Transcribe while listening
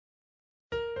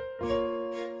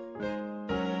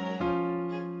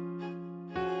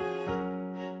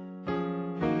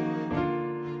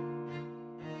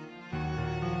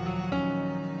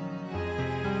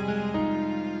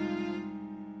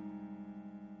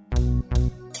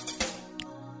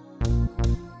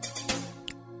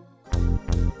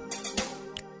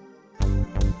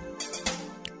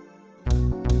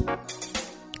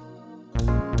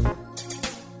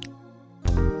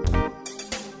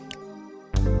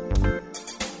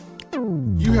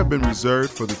You have been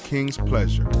reserved for the king's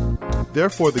pleasure.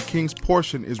 Therefore, the king's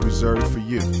portion is reserved for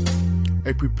you.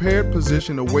 A prepared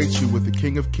position awaits you with the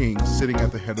King of Kings sitting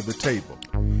at the head of the table.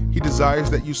 He desires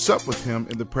that you sup with him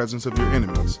in the presence of your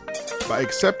enemies. By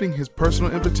accepting his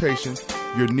personal invitation,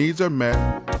 your needs are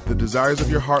met, the desires of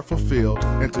your heart fulfilled,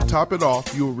 and to top it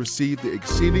off, you will receive the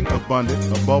exceeding abundant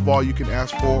above all you can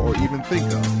ask for or even think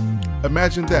of.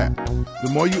 Imagine that. The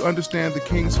more you understand the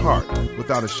king's heart,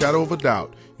 without a shadow of a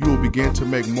doubt, you will begin to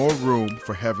make more room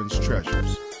for heaven's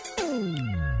treasures.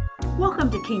 Welcome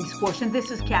to King's Portion.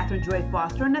 This is Catherine Joy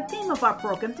Foster, and the theme of our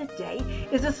program today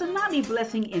is a Tsunami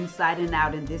blessing inside and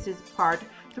out, and this is part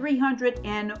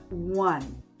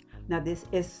 301. Now, this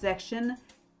is section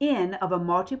N of a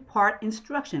multi-part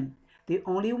instruction. The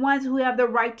only ones who have the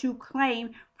right to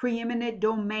claim preeminent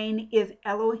domain is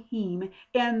Elohim,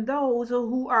 and those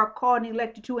who are called and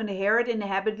elected to inherit and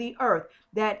inhabit the earth.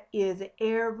 That is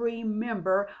every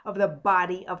member of the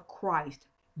body of Christ.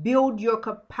 Build your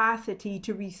capacity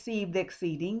to receive the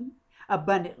exceeding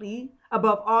abundantly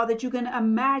above all that you can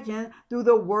imagine through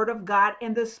the Word of God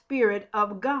and the Spirit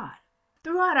of God.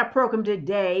 Throughout our program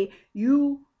today,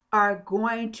 you are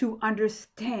going to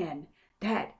understand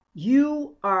that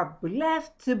you are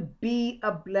blessed to be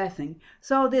a blessing.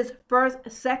 So this first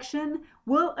section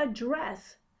will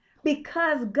address,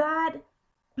 because God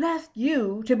blessed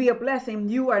you to be a blessing,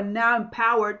 you are now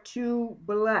empowered to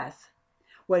bless.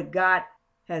 What God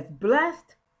has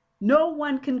blessed, no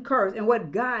one can curse. And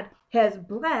what God has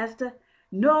blessed,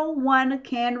 no one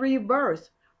can reverse.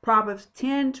 Proverbs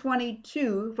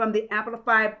 10:22 from the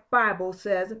Amplified Bible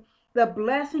says, "The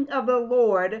blessing of the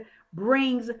Lord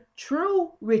brings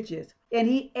true riches, and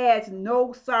he adds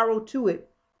no sorrow to it,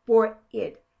 for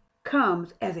it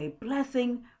comes as a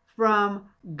blessing from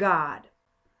God."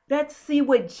 Let's see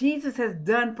what Jesus has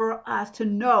done for us to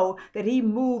know that he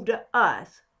moved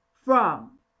us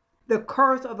from the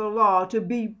curse of the law to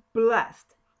be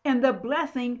blessed. And the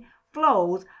blessing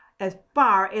flows as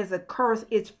far as the curse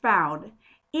is found.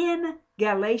 In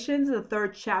Galatians, the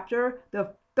 3rd chapter,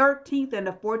 the 13th and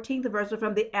the 14th verses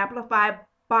from the Amplified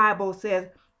Bible says,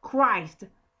 "Christ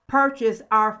purchased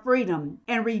our freedom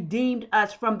and redeemed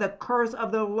us from the curse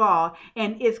of the law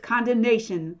and its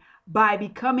condemnation by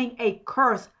becoming a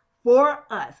curse for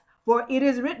us. For it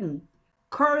is written,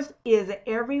 cursed is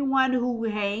everyone who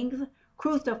hangs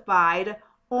crucified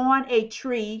on a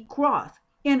tree cross,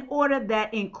 in order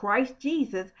that in Christ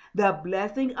Jesus the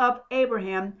blessing of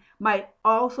Abraham might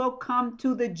also come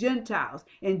to the Gentiles."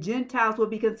 And Gentiles will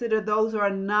be considered those who are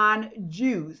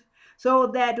non-Jews, so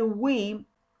that we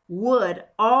would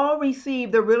all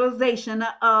receive the realization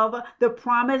of the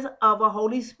promise of a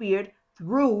Holy Spirit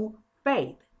through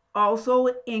faith. Also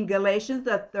in Galatians,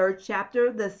 the 3rd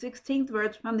chapter, the 16th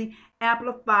verse from the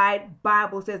Amplified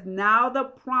Bible says, "Now the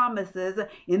promises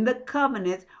in the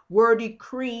covenants were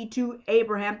decreed to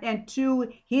Abraham and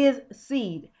to his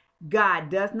seed." God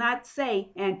does not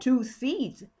say, "and to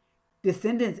seeds,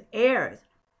 descendants, heirs,"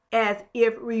 as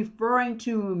if referring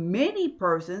to many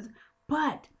persons,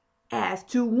 but as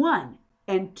to one,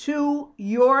 "and to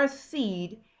your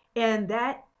seed," and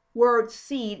that word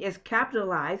seed is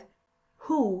capitalized,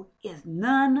 who is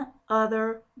none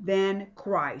other than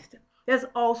Christ. Let's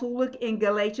also look in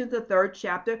Galatians, the 3rd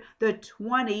chapter, the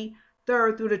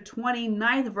 23rd through the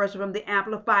 29th verse from the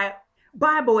Amplified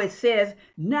Bible. It says,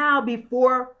 "Now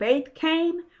before faith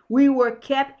came, we were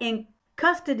kept in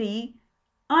custody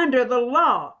under the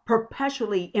law,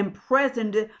 perpetually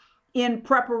imprisoned in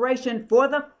preparation for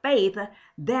the faith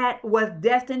that was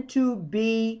destined to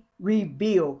be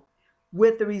revealed,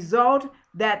 with the result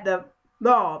that the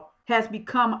law has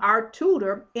become our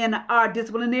tutor and our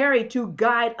disciplinary to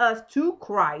guide us to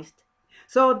Christ,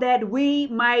 so that we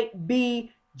might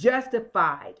be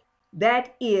justified,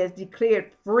 that is,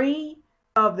 declared free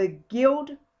of the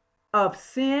guilt of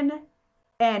sin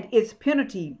and its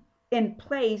penalty, and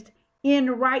placed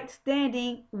in right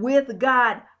standing with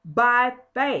God by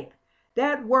faith."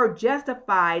 That word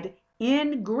justified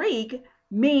in Greek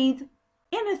means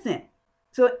innocent.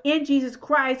 So in Jesus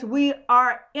Christ, we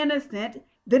are innocent.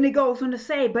 Then it goes on to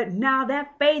say, but now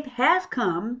that faith has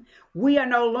come, we are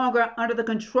no longer under the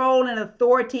control and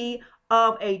authority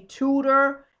of a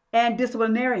tutor and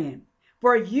disciplinarian.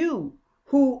 For you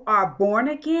who are born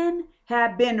again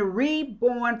have been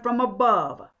reborn from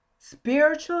above,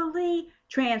 spiritually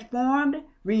transformed,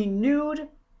 renewed,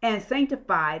 and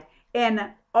sanctified,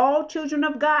 and all children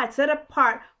of God set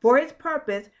apart for his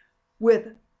purpose with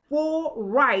full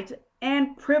rights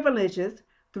and privileges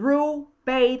through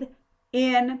faith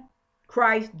in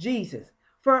Christ Jesus.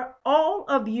 For all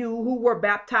of you who were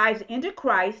baptized into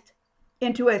Christ,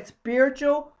 into a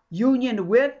spiritual union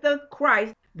with the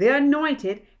Christ, the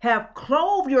anointed, have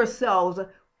clothed yourselves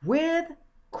with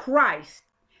Christ.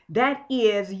 That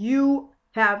is, you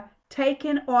have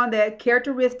taken on the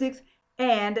characteristics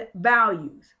and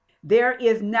values. There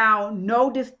is now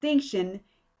no distinction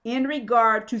in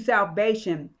regard to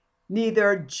salvation,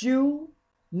 neither Jew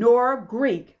nor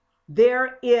Greek.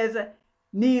 There is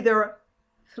neither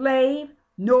slave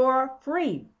nor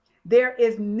free. There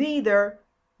is neither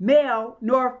male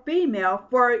nor female,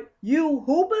 for you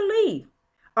who believe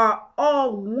are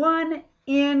all one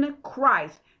in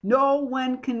Christ. No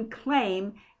one can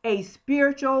claim a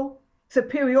spiritual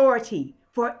superiority.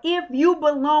 For if you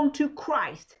belong to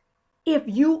Christ, if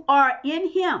you are in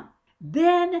him,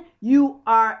 then you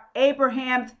are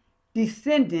Abraham's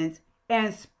descendants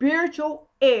and spiritual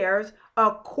heirs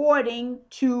according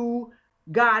to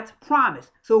God's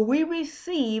promise. So we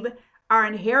receive our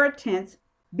inheritance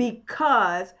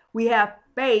because we have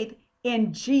faith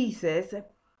in Jesus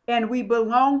and we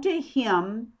belong to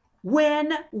him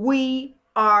when we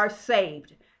are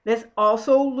saved. Let's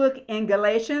also look in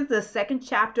Galatians, the 2nd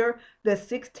chapter, the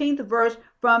 16th verse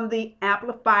from the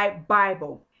Amplified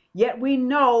Bible. Yet we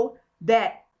know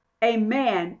that a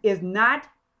man is not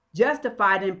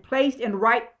justified and placed in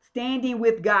right standing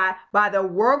with God by the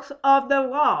works of the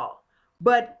law,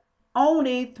 but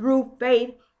only through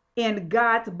faith in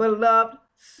God's beloved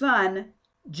Son,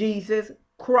 Jesus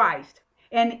Christ.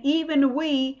 And even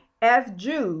we as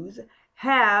Jews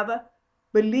have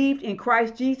believed in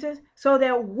Christ Jesus so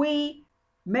that we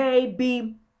may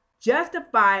be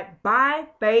justified by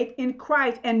faith in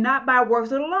Christ and not by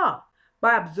works of the law.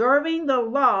 By observing the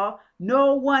law,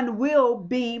 no one will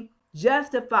be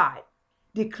justified,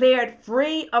 declared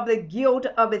free of the guilt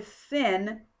of its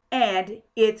sin and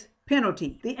its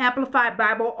penalty. The Amplified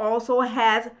Bible also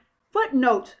has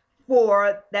footnotes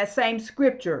for that same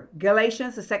scripture,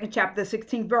 Galatians, the 2nd chapter, the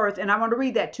 16th verse, and I want to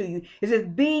read that to you. It says,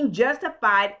 being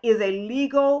justified is a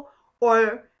legal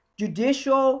or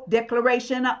judicial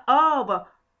declaration of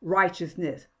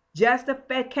righteousness.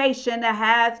 Justification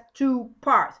has two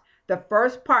parts. The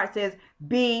first part says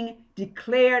being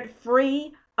declared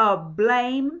free of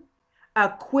blame,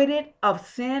 acquitted of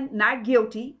sin, not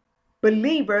guilty.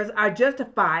 Believers are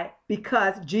justified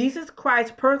because Jesus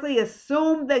Christ personally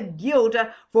assumed the guilt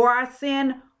for our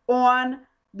sin on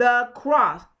the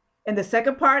cross. And the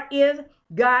second part is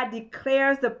God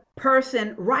declares the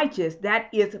person righteous, that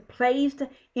is placed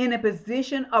in a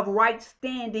position of right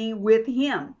standing with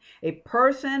him. A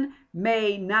person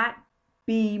may not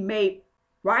be made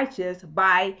righteous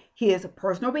by his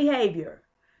personal behavior,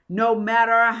 no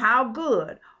matter how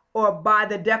good, or by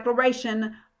the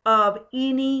declaration of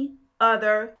any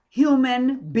other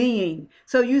human being.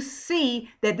 So you see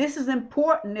that this is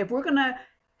important. If we're going to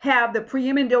have the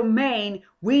preeminent domain,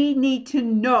 we need to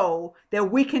know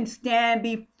that we can stand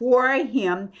before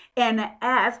him and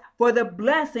ask for the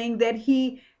blessing that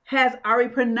he has already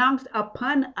pronounced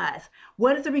upon us.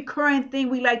 What is a recurring thing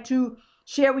we like to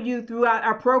share with you throughout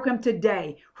our program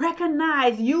today?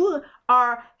 Recognize you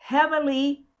are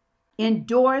heavily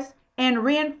endorsed and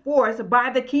reinforced by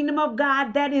the kingdom of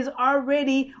God that is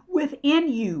already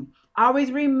within you.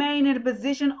 Always remain in a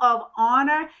position of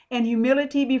honor and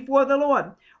humility before the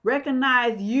Lord.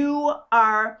 Recognize you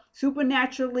are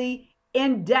supernaturally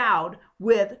endowed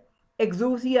with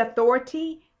exousia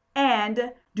authority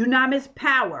and dunamis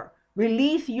power.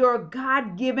 Release your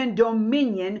God-given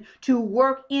dominion to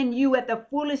work in you at the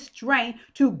fullest strength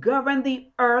to govern the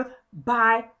earth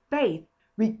by faith.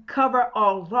 Recover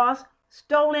all lost,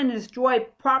 stolen, and destroyed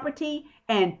property,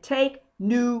 and take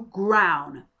new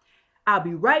ground. I'll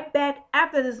be right back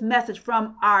after this message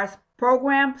from our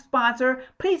program sponsor.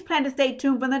 Please plan to stay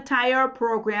tuned for the entire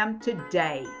program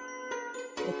today.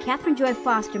 The Catherine Joy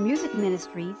Foster Music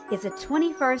Ministries is a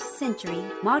 21st century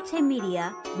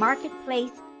multimedia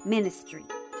marketplace ministry.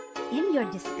 In your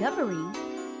discovery,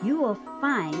 you will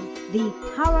find the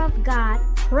power of God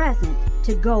present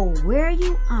to go where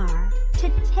you are, to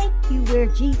take you where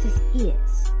Jesus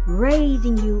is,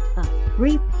 raising you up,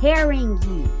 repairing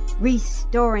you,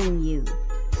 restoring you,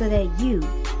 so that you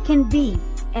can be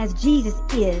as Jesus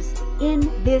is in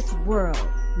this world.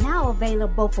 Now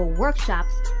available for workshops,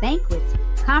 banquets,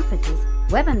 conferences,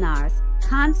 webinars,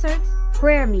 concerts,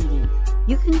 prayer meetings.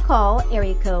 You can call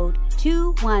area code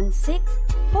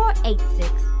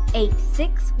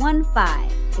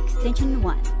 216-486-8615, extension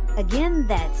 1. Again,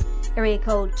 that's area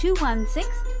code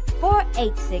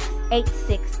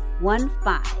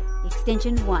 216-486-8615,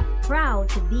 extension 1. Proud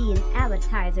to be an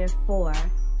advertiser for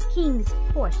King's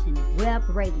Portion Web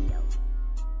Radio.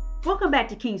 Welcome back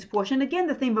to King's Portion. Again,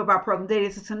 the theme of our program today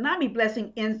is a tsunami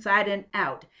blessing inside and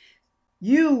out.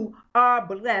 You are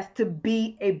blessed to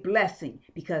be a blessing.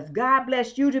 Because God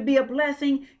blessed you to be a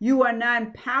blessing, you are now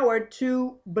empowered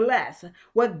to bless.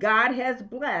 What God has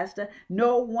blessed,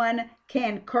 no one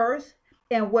can curse.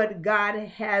 And what God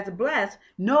has blessed,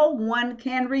 no one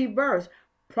can reverse.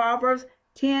 Proverbs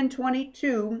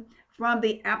 10:22 from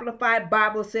the Amplified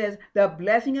Bible says, the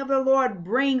blessing of the Lord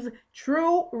brings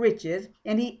true riches,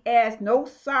 and he adds no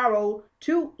sorrow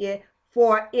to it,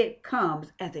 for it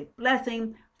comes as a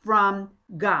blessing from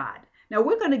God. Now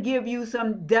we're going to give you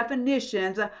some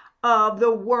definitions of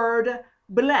the word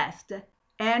blessed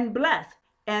and blessed,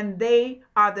 and they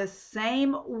are the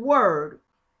same word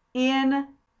in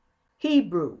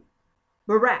Hebrew,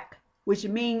 barak, which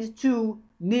means to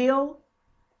kneel,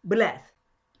 bless.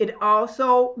 It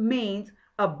also means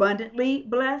abundantly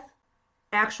blessed,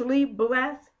 actually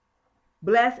blessed,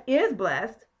 blessed is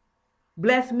blessed,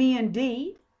 bless me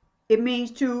indeed. It means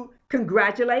to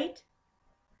congratulate,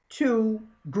 to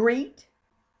greet,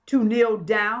 to kneel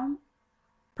down,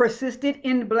 persisted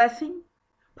in blessing,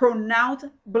 pronounce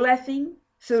blessing,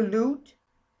 salute,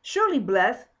 surely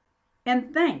blessed,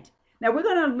 and thanked. Now we're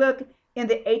going to look in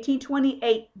the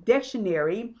 1828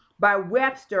 dictionary by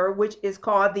Webster, which is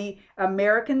called the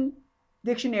American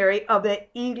Dictionary of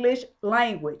the English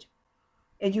Language.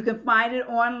 And you can find it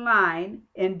online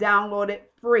and download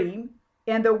it free.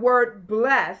 And the word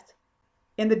blessed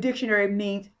in the dictionary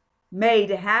means made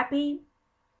happy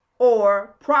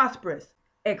or prosperous,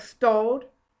 extolled,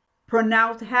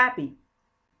 pronounced happy.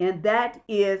 And that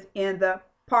is in the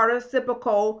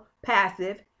participial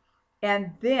passive.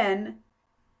 And then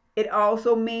it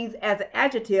also means as an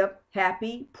adjective,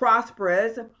 happy,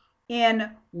 prosperous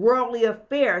in worldly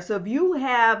affairs. So if you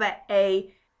have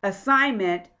a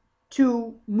assignment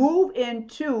to move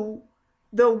into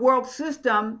the world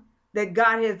system that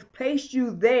God has placed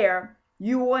you there,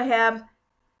 you will have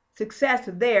success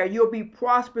there. You'll be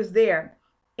prosperous there.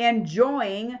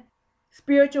 Enjoying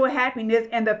spiritual happiness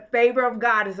and the favor of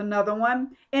God is another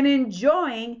one. And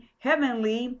enjoying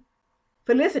heavenly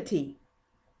felicity.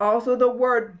 Also the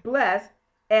word blessed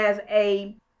as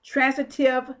a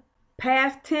transitive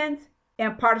past tense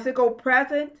and participle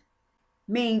present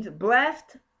means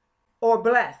blessed or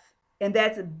bless. And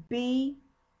that's B-L-E-S-T.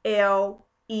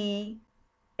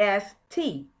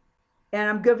 And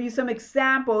I'm giving you some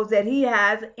examples that he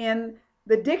has in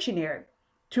the dictionary.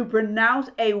 To pronounce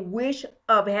a wish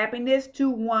of happiness to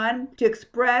one, to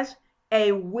express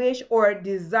a wish or a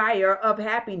desire of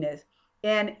happiness.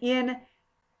 And in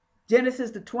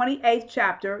Genesis, the 28th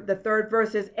chapter, the 3rd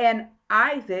verse is, and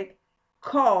Isaac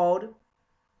called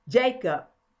Jacob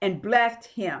and blessed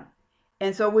him.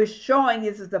 And so we're showing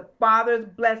this is the father's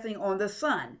blessing on the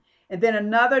son. And then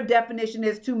another definition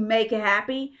is to make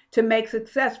happy, to make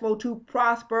successful, to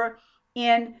prosper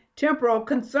in temporal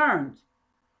concerns,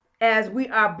 as we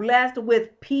are blessed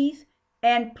with peace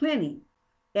and plenty.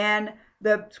 And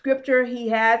the scripture he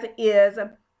has is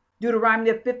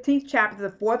Deuteronomy, the 15th chapter,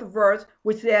 the 4th verse,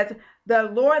 which says, the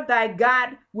Lord thy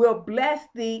God will bless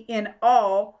thee in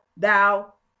all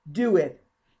thou doest.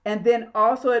 And then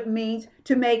also it means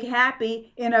to make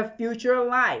happy in a future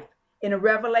life. In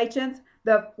Revelations,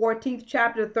 the 14th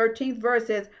chapter, 13th verse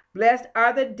says, blessed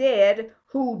are the dead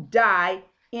who die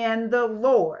in the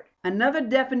Lord. Another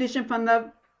definition from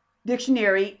the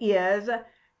dictionary is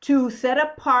to set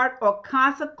apart or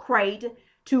consecrate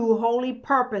to holy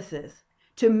purposes,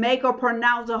 to make or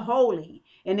pronounce a holy.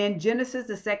 And in Genesis,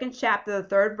 the 2nd chapter, the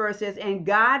 3rd verse says, and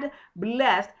God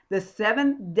blessed the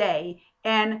 7th day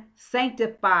and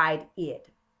sanctified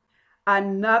it.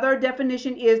 Another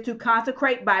definition is to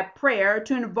consecrate by prayer,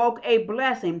 to invoke a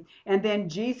blessing. And then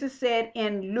Jesus said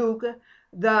in Luke,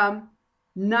 the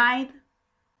 9th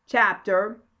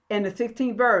chapter and the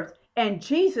 16th verse, and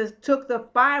Jesus took the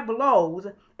 5 loaves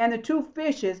and the 2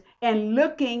 fishes, and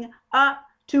looking up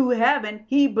to heaven,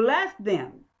 he blessed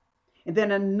them. And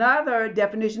then another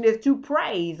definition is to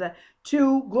praise,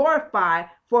 to glorify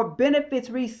for benefits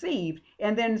received.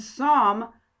 And then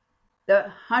Psalm,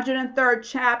 the 103rd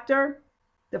chapter,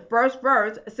 the 1st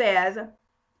verse says,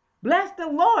 bless the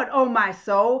Lord, O my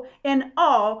soul, and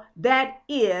all that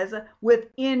is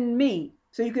within me.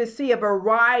 So you can see a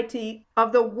variety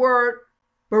of the word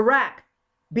barak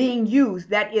being used.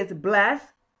 That is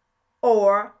bless,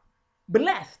 or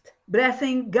blessed.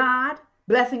 Blessing God,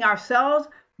 blessing ourselves,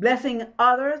 blessing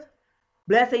others,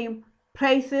 blessing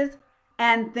places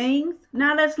and things.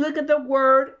 Now let's look at the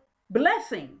word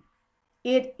blessing.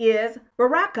 It is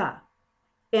baraka,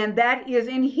 and that is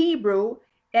in Hebrew,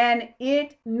 and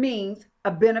it means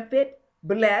a benefit,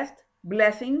 blessed,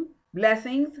 blessing,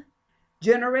 blessings,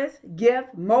 generous,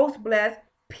 gift, most blessed,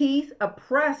 peace, a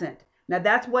present. Now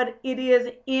that's what it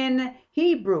is in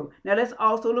Hebrew. Now let's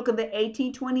also look at the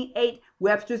 1828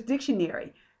 Webster's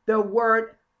Dictionary. The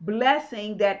word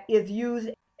blessing that is used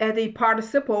as a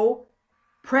participle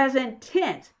present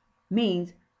tense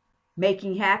means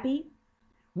making happy,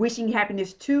 wishing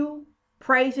happiness to,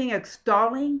 praising,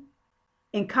 extolling,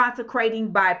 and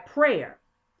consecrating by prayer.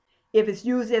 If it's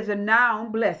used as a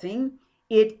noun, blessing,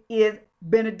 it is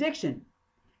benediction,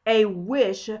 a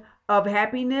wish of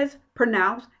happiness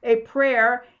pronounced, a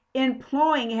prayer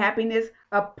imploring happiness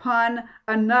upon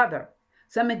another.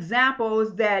 Some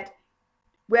examples that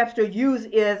Webster used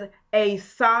is a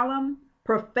solemn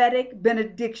prophetic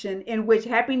benediction in which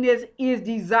happiness is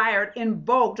desired,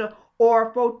 invoked,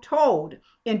 or foretold.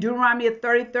 In Deuteronomy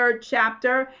 33rd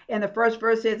chapter, and the first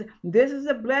verse says, "This is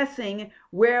a blessing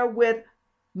wherewith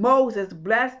Moses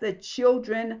blessed the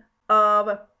children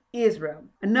of Israel."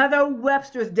 Another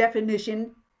Webster's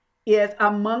definition is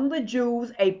among the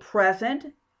Jews a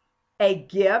present, a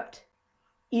gift,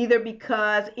 either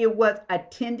because it was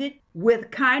attended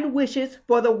with kind wishes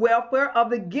for the welfare of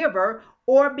the giver,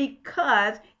 or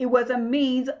because it was a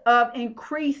means of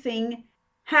increasing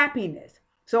happiness.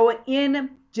 So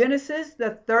in Genesis,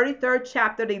 the 33rd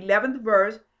chapter, the 11th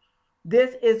verse,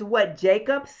 this is what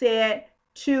Jacob said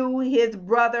to his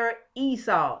brother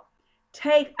Esau.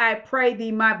 "Take, I pray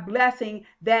thee, my blessing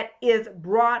that is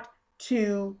brought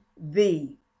to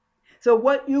thee." So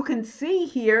what you can see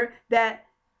here, that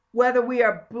whether we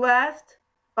are blessed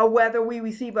or whether we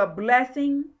receive a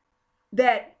blessing,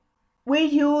 that we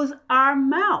use our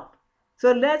mouth.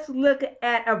 So let's look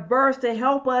at a verse to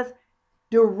help us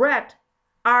direct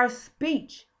our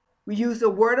speech. We use the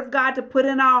word of God to put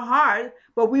in our heart,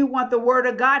 but we want the word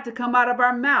of God to come out of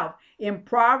our mouth. In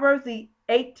Proverbs, the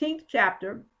 18th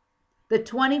chapter, the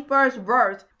 21st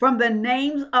verse, from the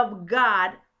Names of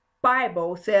God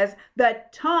Bible says, "The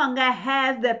tongue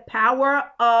has the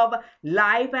power of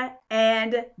life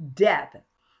and death,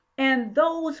 and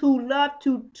those who love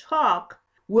to talk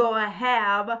will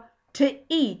have to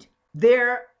eat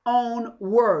their own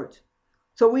words."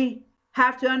 So we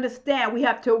have to understand, we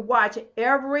have to watch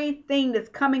everything that's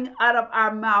coming out of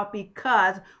our mouth,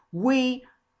 because we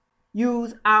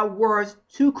use our words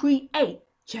to create,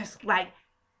 just like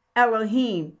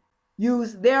Elohim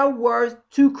used their words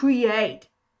to create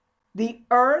the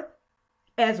earth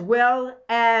as well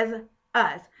as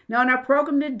us. Now in our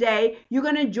program today, you're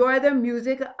going to enjoy the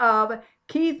music of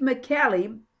Keith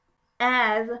McKelly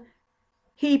as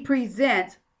he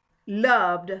presents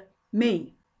 "Loved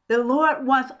Me." The Lord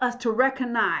wants us to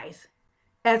recognize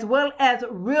as well as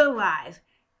realize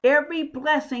every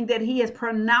blessing that he has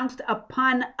pronounced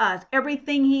upon us,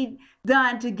 everything he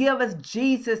done to give us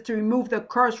Jesus to remove the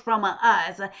curse from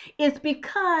us. It's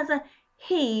because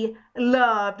he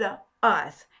loved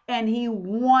us and he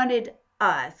wanted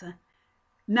us,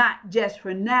 not just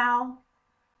for now,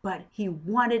 but he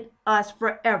wanted us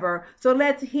forever. So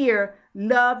let's hear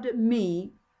 "Loved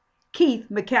Me," Keith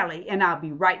McKelly, and I'll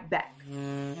be right back.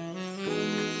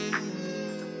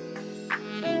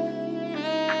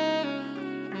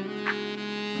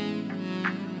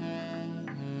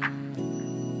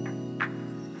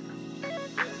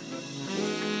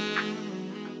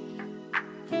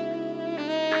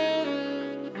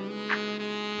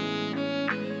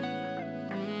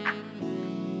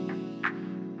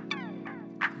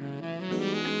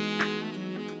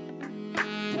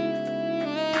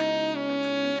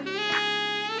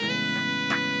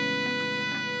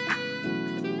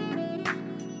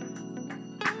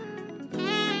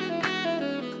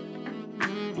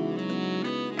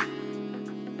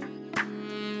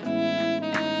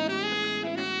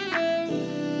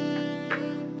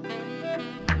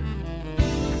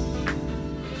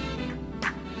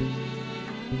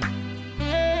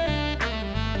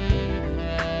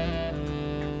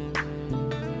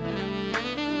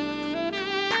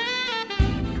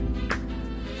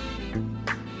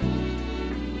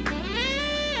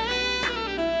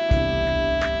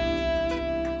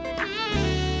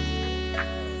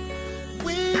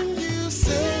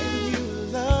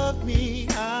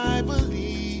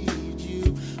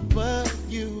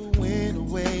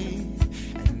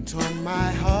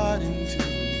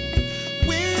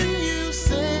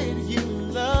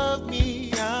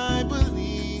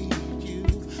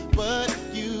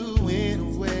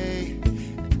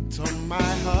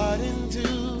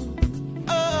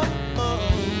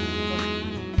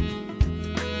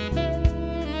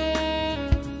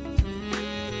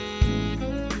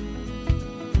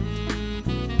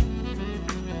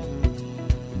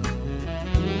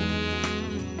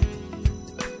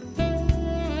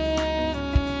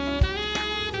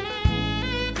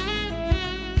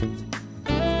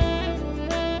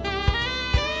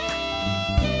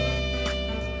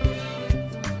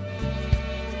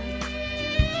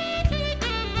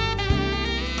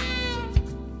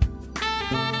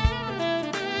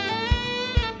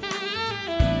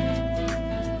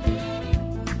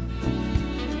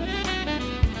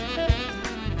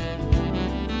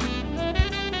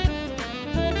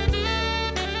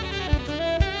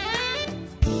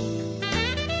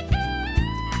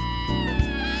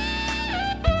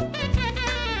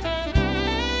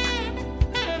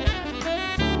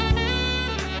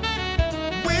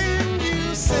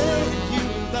 say you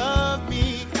love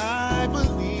me, I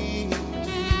believe you,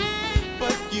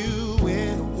 but you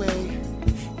went away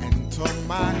and tore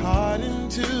my heart in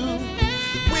two.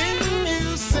 When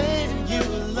you said you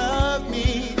love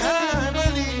me, I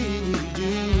believed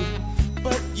you,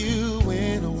 but you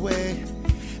went away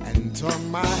and tore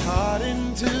my heart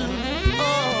in two.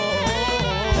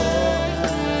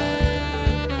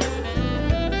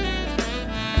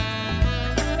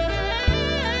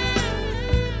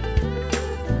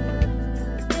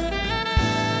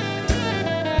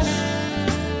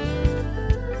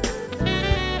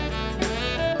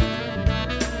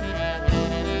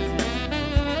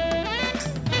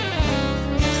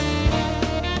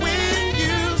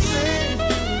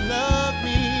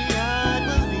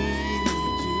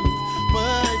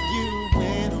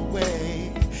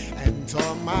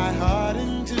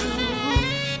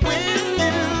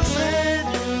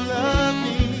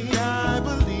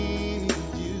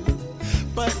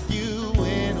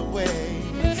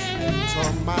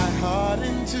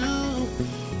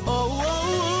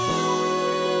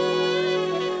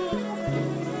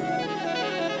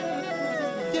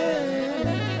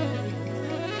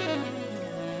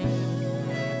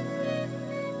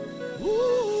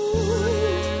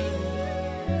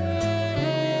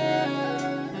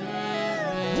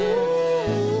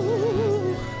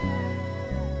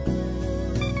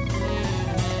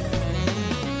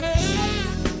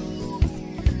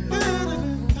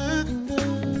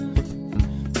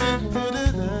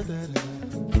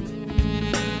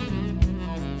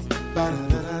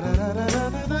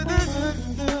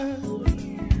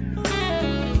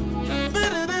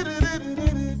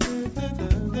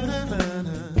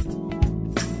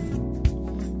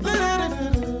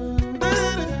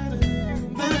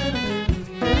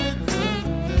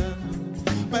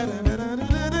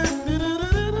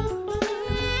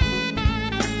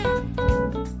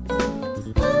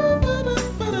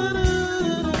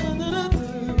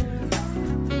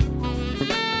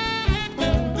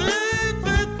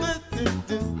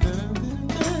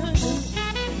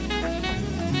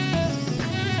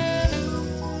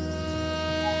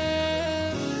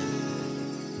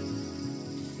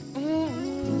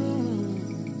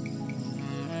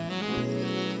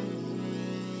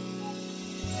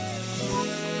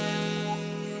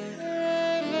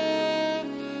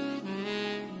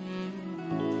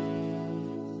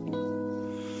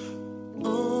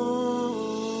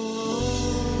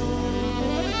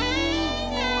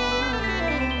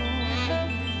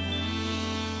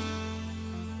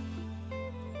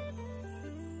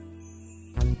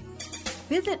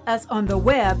 Visit us on the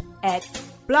web at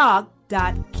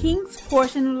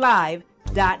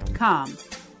blog.kingsportionlive.com.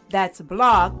 That's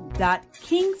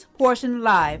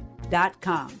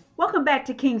blog.kingsportionlive.com. Welcome back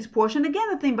to King's Portion. Again,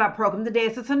 the theme of our program today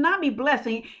is the Tsunami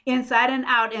blessing inside and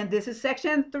out. And this is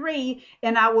section 3.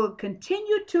 And I will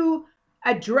continue to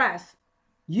address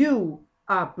you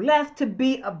are blessed to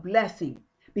be a blessing.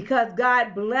 Because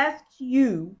God blessed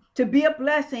you to be a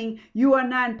blessing, you are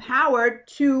now empowered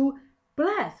to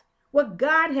bless. What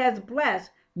God has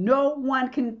blessed, no one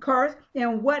can curse.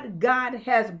 And what God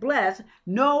has blessed,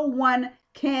 no one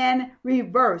can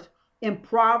reverse. In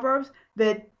Proverbs,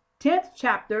 the 10th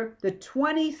chapter, the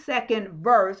 22nd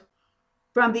verse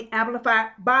from the Amplified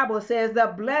Bible says,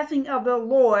 the blessing of the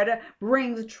Lord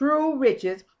brings true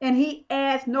riches, and he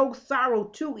adds no sorrow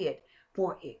to it,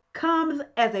 for it comes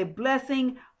as a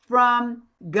blessing from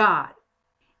God.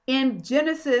 In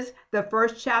Genesis, the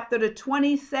 1st chapter, the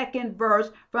 22nd verse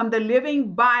from the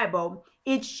Living Bible,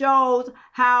 it shows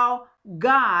how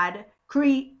God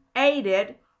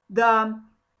created the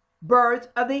birds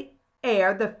of the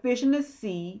air, the fish in the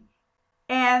sea,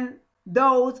 and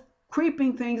those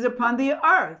creeping things upon the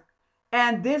earth.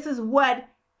 And this is what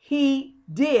he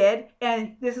did,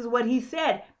 and this is what he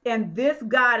said. And this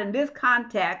God in this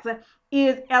context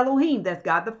is Elohim. That's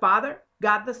God the Father,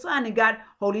 God the Son, and God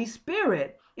Holy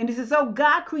Spirit. And he says, so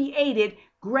God created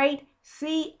great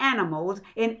sea animals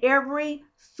and every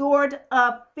sort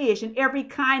of fish and every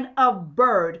kind of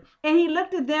bird. And he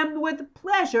looked at them with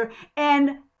pleasure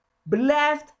and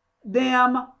blessed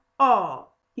them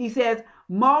all. He says,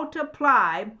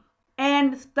 multiply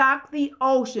and stock the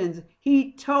oceans,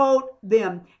 he told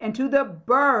them. And to the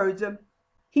birds,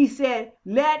 he said,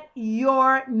 let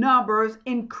your numbers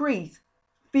increase,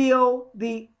 fill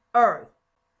the earth.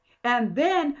 And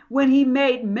then when he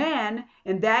made man,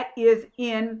 and that is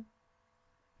in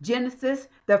Genesis,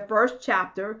 the 1st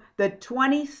chapter, the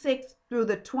 26th through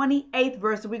the 28th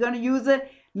verse, we're going to use the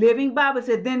Living Bible. It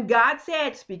said, then God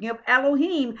said, speaking of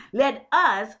Elohim, let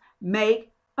us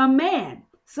make a man,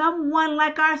 someone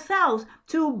like ourselves,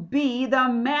 to be the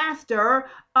master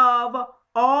of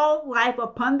all life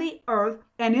upon the earth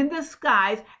and in the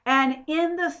skies and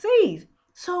in the seas.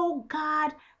 So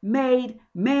God made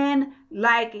man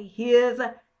like his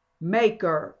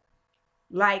maker.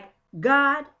 Like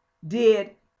God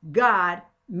did God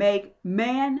make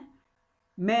man,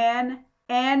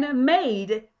 and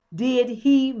maid did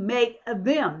he make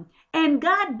them. And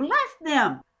God blessed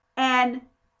them and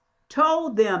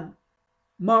told them,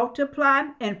 multiply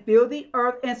and fill the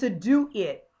earth and subdue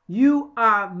it. You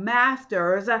are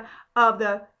masters of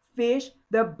the fish,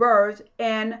 the birds,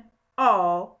 and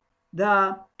all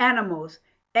the animals.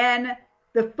 And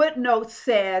the footnote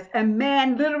says, a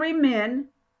man, literally men,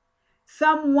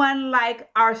 someone like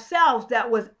ourselves that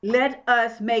was, let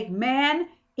us make man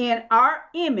in our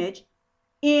image,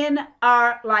 in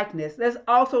our likeness. Let's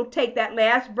also take that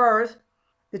last verse,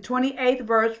 the 28th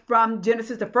verse from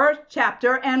Genesis, the first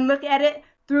chapter, and look at it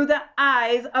through the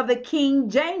eyes of the King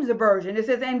James Version. It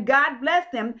says, and God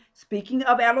blessed them, speaking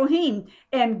of Elohim,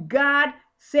 and God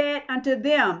said unto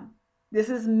them, this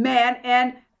is man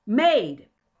and maid. It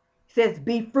says,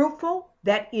 be fruitful,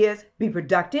 that is, be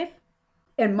productive,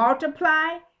 and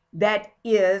multiply, that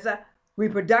is,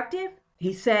 reproductive.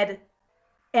 He said,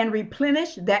 and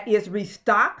replenish, that is,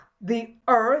 restock the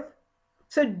earth,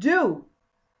 subdue,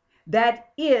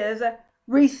 that is,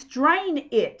 restrain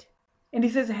it. And he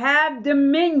says, have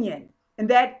dominion, and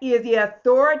that is the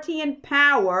authority and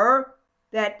power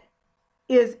that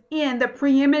is in the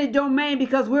preeminent domain,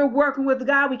 because we're working with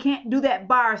God. We can't do that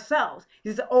by ourselves.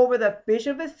 It's over the fish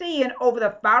of the sea and over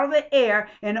the fowl of the air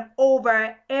and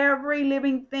over every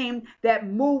living thing that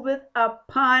moveth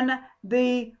upon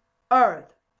the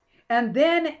earth. And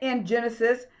then in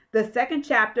Genesis, the second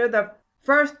chapter, the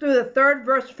first through the third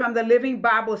verse from the Living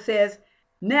Bible says,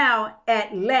 now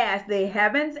at last the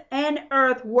heavens and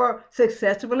earth were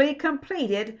successfully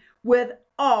completed with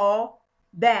all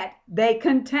that they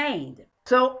contained.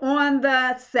 So on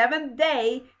the seventh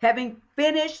day, having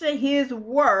finished his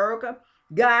work,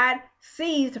 God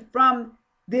ceased from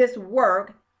this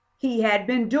work he had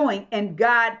been doing, and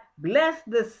God blessed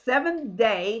the seventh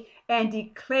day and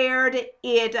declared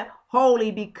it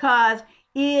holy, because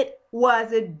it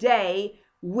was a day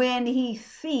when he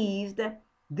ceased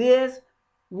this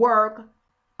work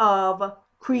of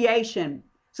creation.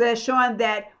 So that's showing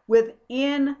that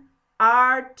within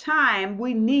our time,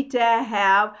 we need to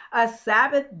have a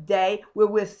Sabbath day where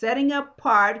we're setting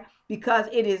apart, because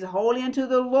it is holy unto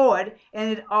the Lord,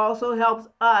 and it also helps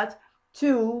us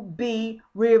to be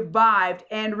revived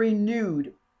and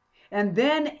renewed. And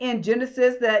then in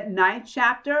Genesis, the 9th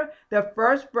chapter, the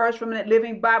first verse from the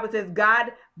Living Bible says,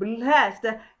 God blessed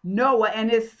Noah and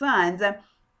his sons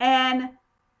and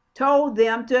told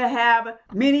them to have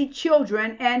many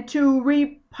children and to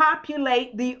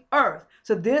repopulate the earth.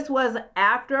 So this was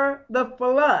after the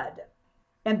flood.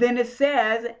 And then it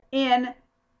says in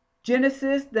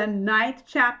Genesis, the 9th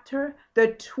chapter, the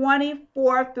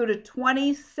 24th through the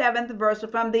 27th verse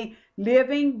from the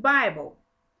Living Bible.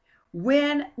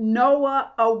 When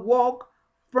Noah awoke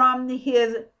from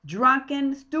his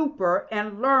drunken stupor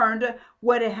and learned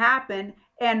what had happened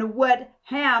and what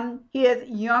Ham, his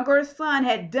younger son,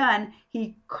 had done,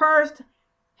 he cursed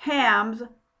Ham's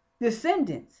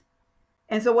descendants.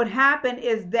 And so what happened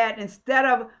is that instead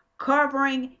of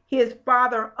covering his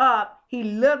father up, he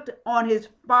looked on his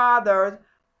father's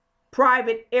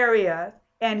private areas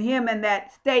and him in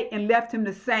that state and left him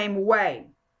the same way.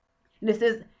 And it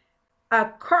says, a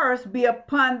curse be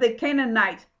upon the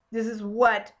Canaanites. This is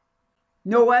what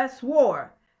Noah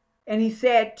swore. And he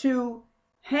said to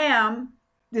Ham's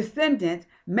descendants,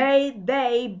 may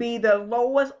they be the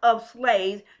lowest of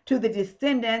slaves to the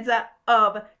descendants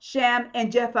of Shem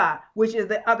and Japheth, which is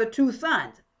the other two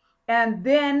sons. And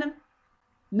then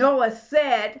Noah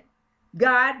said,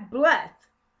 God bless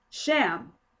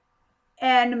Shem,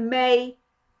 and may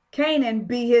Canaan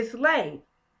be his slave.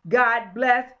 God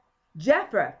bless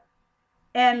Japheth,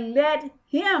 and let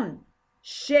him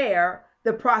share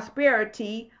the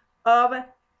prosperity of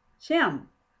Shem,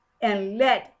 and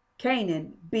let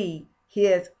Canaan be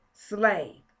his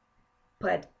slave.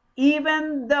 But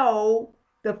even though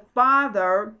the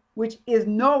father, which is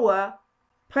Noah,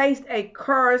 placed a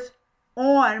curse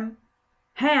on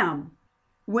Ham,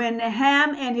 when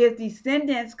Ham and his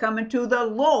descendants come into the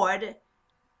Lord,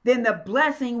 then the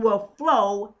blessing will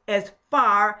flow as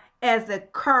far as the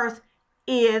curse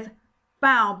is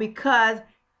found, because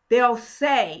they'll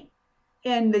say,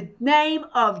 in the name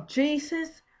of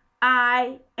Jesus,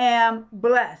 I am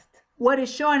blessed. What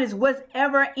is showing is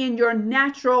whatever in your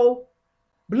natural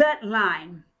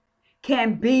bloodline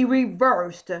can be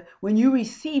reversed when you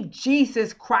receive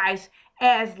Jesus Christ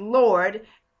as Lord,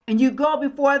 and you go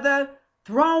before the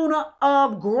throne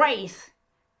of grace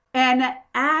and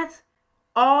ask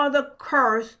all the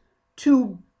curse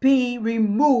to be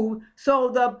removed so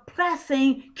the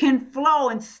blessing can flow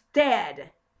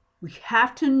instead. We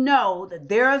have to know that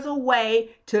there is a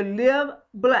way to live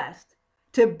blessed,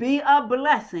 to be a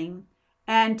blessing,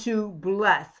 and to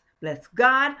bless. Bless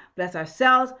God, bless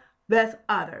ourselves, bless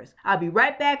others. I'll be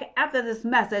right back after this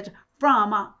message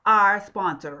from our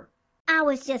sponsor. I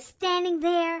was just standing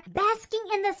there, basking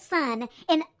in the sun,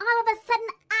 and all of a sudden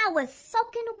I was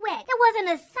soaking wet. There wasn't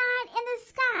a sign in the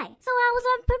sky, so I was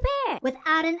unprepared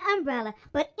without an umbrella.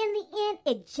 But in the end,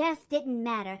 it just didn't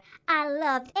matter. I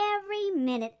loved every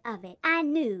minute of it. I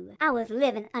knew I was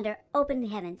living under open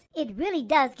heavens. It really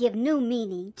does give new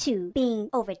meaning to being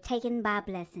overtaken by a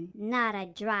blessing, not a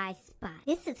dry spot.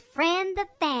 This is Fran the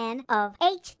Fan of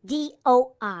HDOR.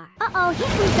 Uh-oh, here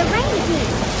comes the rain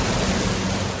again.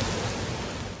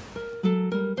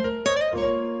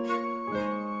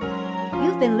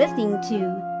 You've been listening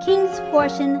to King's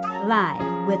Portion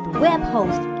Live with web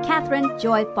host Catherine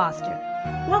Joy Foster.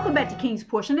 Welcome back to King's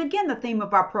Portion. Again, the theme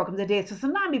of our program today is the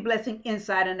Tsunami Blessing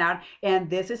Inside and Out. And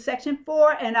this is section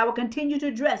 4, and I will continue to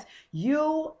address.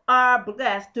 You are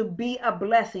blessed to be a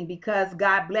blessing because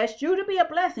God blessed you to be a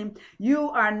blessing. You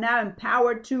are now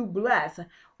empowered to bless.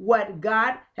 What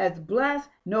God has blessed,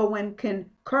 no one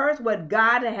can curse. What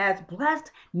God has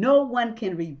blessed, no one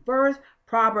can reverse.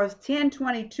 Proverbs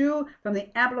 10:22 from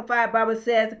the Amplified Bible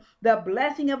says, the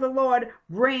blessing of the Lord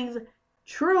brings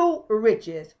true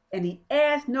riches, and he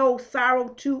adds no sorrow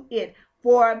to it,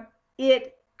 for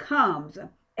it comes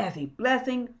as a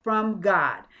blessing from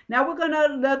God. Now we're going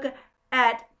to look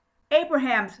at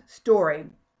Abraham's story,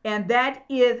 and that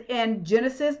is in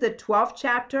Genesis, the 12th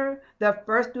chapter, the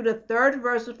 1st through the 3rd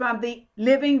verses from the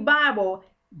Living Bible.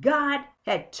 God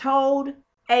had told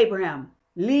Abraham,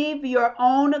 leave your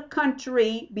own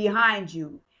country behind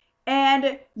you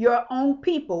and your own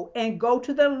people and go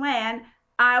to the land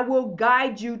I will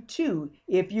guide you to.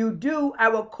 If you do, I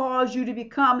will cause you to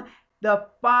become the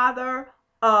father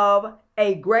of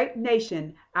a great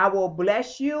nation. I will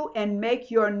bless you and make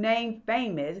your name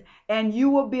famous, and you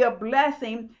will be a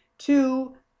blessing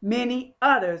to many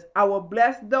others. I will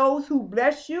bless those who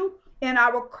bless you, and I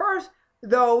will curse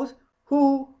those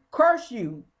who curse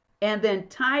you. And the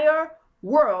entire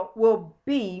world will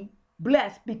be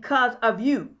blessed because of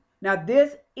you. Now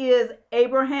this is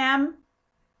Abraham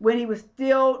when he was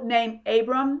still named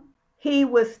Abram. He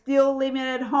was still living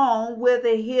at home with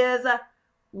his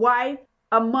wife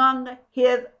among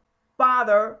his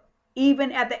father,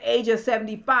 even at the age of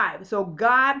 75. So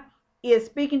God is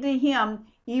speaking to him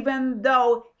even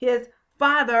though his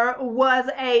father was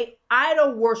a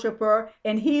idol worshiper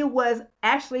and he was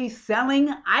actually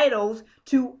selling idols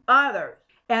to others.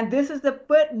 And this is the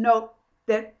footnote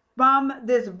that from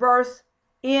this verse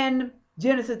in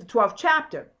Genesis, the 12th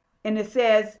chapter. And it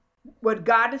says what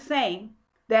God is saying,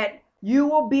 that you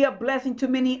will be a blessing to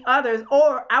many others,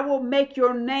 or I will make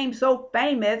your name so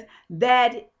famous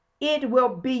that it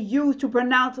will be used to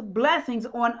pronounce blessings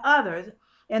on others.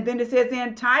 And then it says the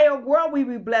entire world will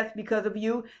be blessed because of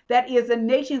you. That is, the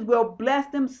nations will bless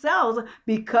themselves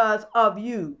because of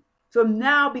you. So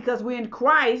now, because we're in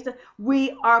Christ,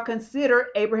 we are considered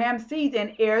Abraham's seed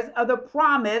and heirs of the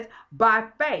promise by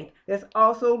faith. Let's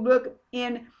also look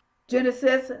in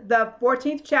Genesis, the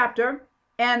 14th chapter,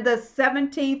 and the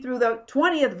 17th through the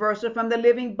 20th verse from the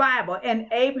Living Bible. And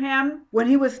Abraham, when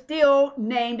he was still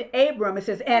named Abram, it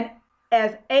says, and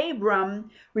as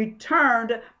Abram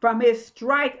returned from his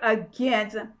strike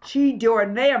against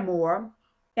Chedorlaomer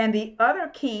and the other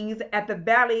kings at the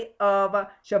valley of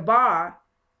Shabar,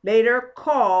 later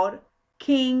called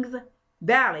King's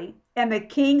Valley, and the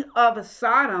king of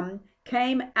Sodom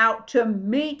came out to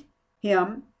meet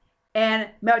him, and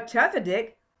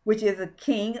Melchizedek, which is a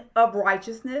king of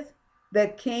righteousness, the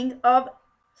king of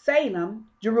Salem,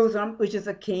 Jerusalem, which is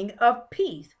a king of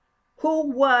peace, who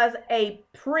was a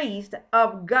priest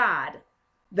of God,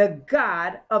 the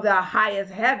God of the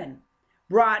highest heaven,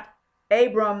 brought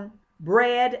Abram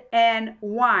bread and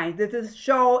wine. This is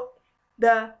show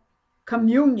the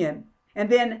communion. And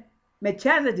then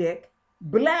Melchizedek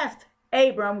blessed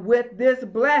Abram with this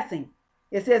blessing.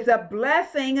 It says the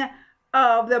blessing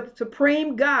of the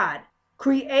supreme God,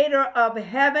 creator of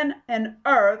heaven and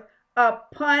earth,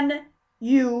 upon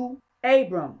you,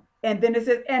 Abram. And then it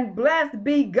says, and blessed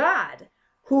be God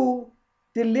who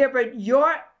delivered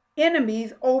your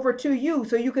enemies over to you.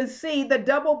 So you can see the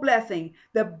double blessing,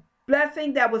 the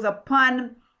blessing that was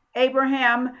upon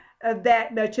Abraham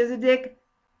that Melchizedek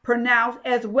pronounced,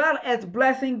 as well as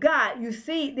blessing God. You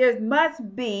see, there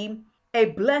must be a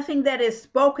blessing that is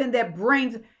spoken that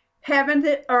brings heaven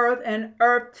to earth and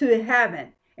earth to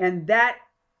heaven. And that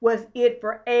was it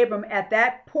for Abram at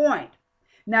that point.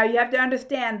 Now you have to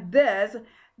understand this,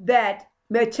 that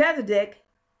Melchizedek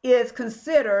is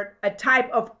considered a type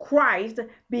of Christ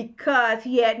because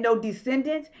he had no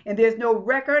descendants and there's no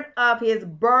record of his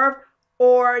birth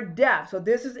or death. So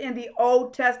this is in the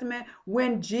Old Testament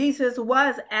when Jesus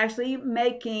was actually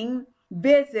making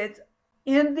visits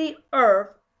in the earth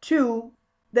to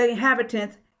the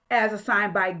inhabitants as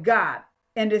assigned by God.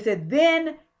 And it said,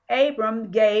 then Abram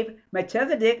gave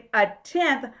Melchizedek a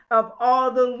tenth of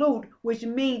all the loot, which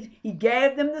means he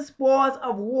gave them the spoils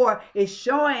of war. It's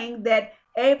showing that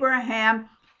Abraham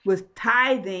was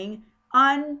tithing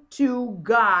unto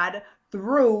God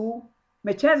through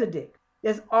Melchizedek.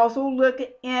 Let's also look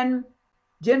in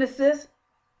Genesis,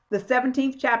 the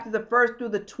 17th chapter, the 1st through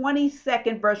the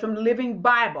 22nd verse from the Living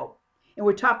Bible. And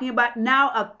we're talking about now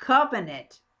a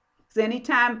covenant. So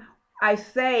anytime I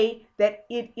say that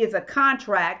it is a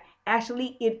contract,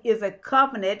 actually it is a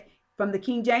covenant from the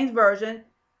King James Version,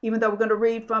 even though we're going to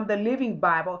read from the Living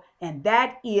Bible, and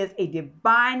that is a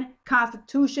divine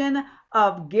constitution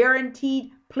of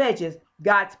guaranteed pledges.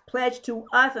 God's pledge to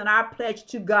us and our pledge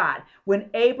to God.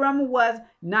 When Abram was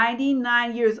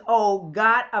 99 years old,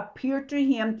 God appeared to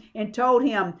him and told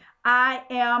him, I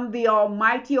am the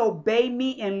Almighty, obey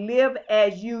me and live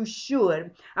as you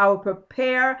should. I will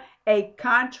prepare a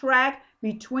contract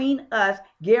between us,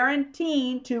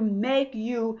 guaranteeing to make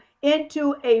you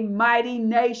into a mighty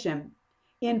nation.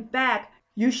 In fact,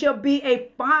 you shall be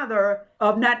a father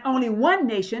of not only one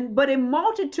nation, but a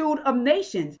multitude of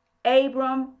nations.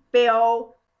 Abram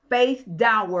fell face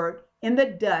downward in the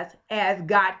dust as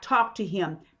God talked to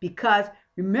him, because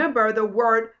remember, the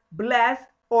word blessed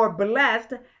or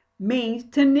blessed means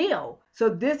to kneel. So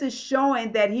this is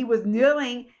showing that he was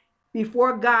kneeling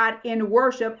before God in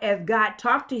worship as God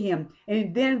talked to him.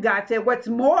 And then God said, what's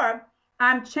more,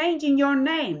 I'm changing your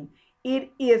name.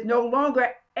 It is no longer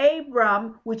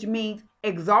Abram, which means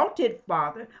exalted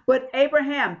father, but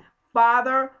Abraham,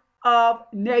 father of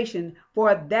nation,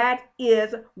 for that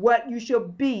is what you shall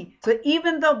be. So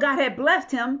even though God had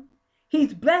blessed him,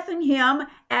 he's blessing him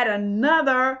at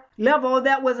another level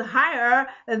that was higher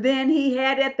than he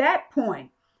had at that point.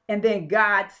 And then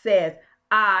God says,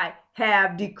 I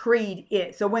have decreed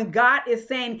it. So when God is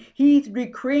saying he's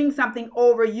decreeing something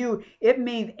over you, it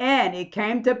means, and it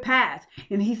came to pass.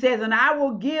 And he says, and I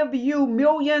will give you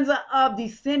millions of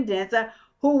descendants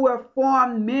who will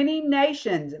form many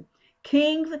nations.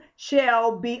 Kings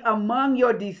shall be among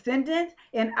your descendants,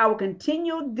 and I will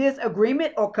continue this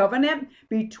agreement or covenant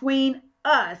between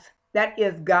us, that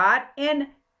is God and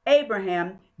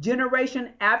Abraham,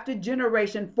 generation after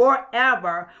generation,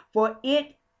 forever, for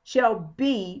it shall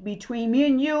be between me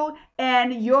and you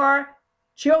and your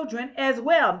children as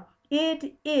well.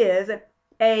 It is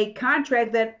a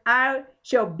contract that I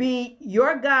shall be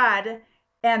your God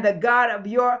and the God of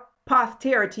your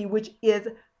posterity, which is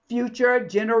future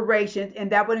generations,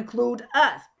 and that would include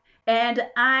us. And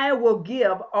I will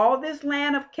give all this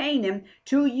land of Canaan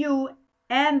to you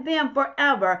and them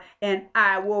forever, and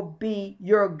I will be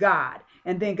your God.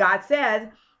 And then God says,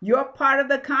 your part of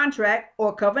the contract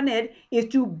or covenant is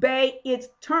to obey its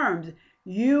terms.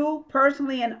 You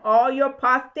personally and all your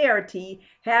posterity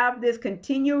have this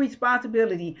continual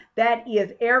responsibility. That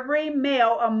is, every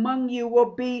male among you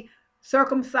will be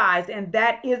circumcised, and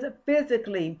that is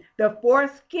physically. The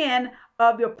foreskin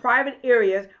of your private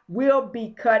areas will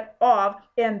be cut off,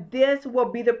 and this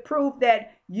will be the proof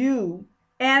that you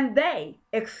and they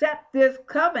accept this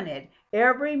covenant.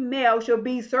 Every male shall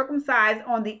be circumcised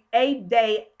on the 8th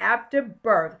day after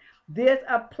birth. This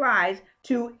applies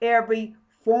to every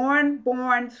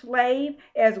foreign-born slave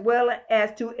as well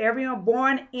as to everyone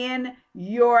born in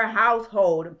your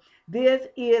household. This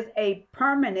is a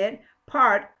permanent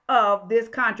part of this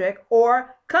contract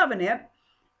or covenant,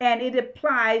 and it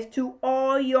applies to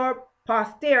all your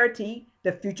posterity,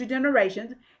 the future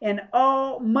generations, and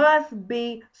all must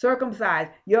be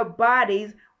circumcised. Your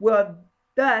bodies will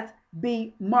thus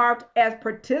be marked as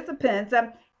participants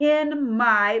in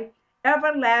my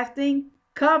everlasting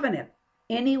covenant.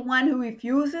 Anyone who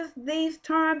refuses these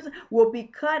terms will be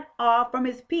cut off from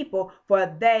his people,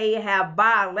 for they have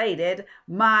violated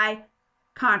my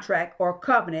contract or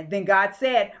covenant. Then God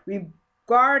said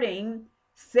regarding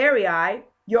Sarai,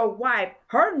 your wife,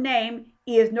 her name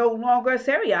is no longer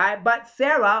Sarai, but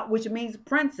Sarah, which means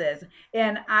princess.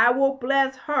 And I will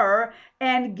bless her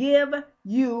and give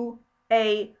you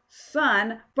a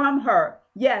son from her.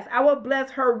 Yes, I will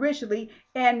bless her richly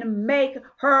and make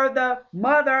her the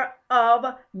mother of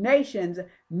nations.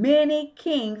 Many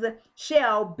kings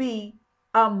shall be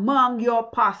among your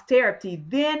posterity.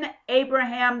 Then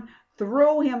Abraham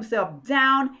threw himself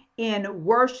down in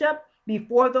worship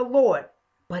before the Lord,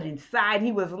 but inside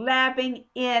he was laughing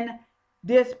in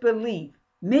disbelief.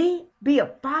 Me be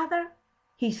a father?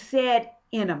 He said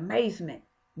in amazement.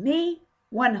 Me,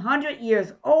 100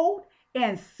 years old,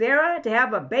 and Sarah to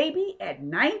have a baby at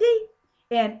 90?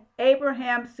 And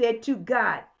Abraham said to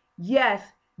God, yes,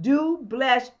 do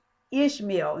bless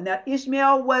Ishmael. Now,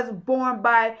 Ishmael was born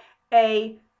by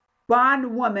a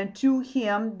bondwoman to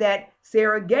him that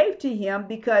Sarah gave to him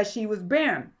because she was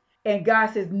barren. And God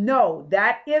says, no,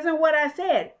 that isn't what I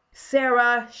said.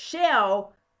 Sarah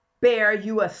shall bear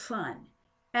you a son,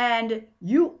 and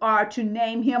you are to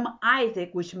name him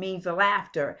Isaac, which means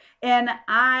laughter. And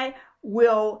I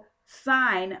will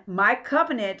sign my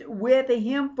covenant with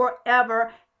him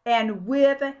forever and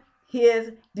with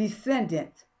his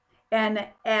descendants. And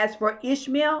as for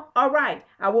Ishmael, all right,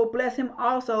 I will bless him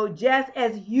also, just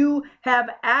as you have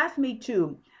asked me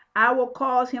to. I will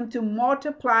cause him to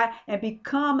multiply and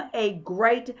become a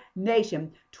great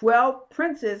nation. 12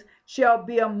 princes shall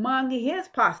be among his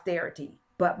posterity.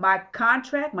 But my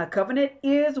contract, my covenant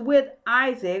is with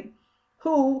Isaac,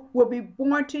 who will be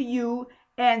born to you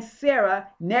and Sarah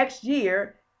next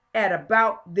year at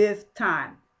about this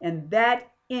time. And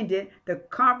that ended the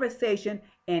conversation,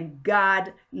 and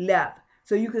God left.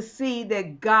 So you can see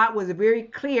that God was very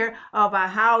clear about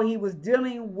how he was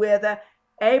dealing with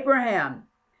Abraham,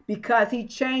 because he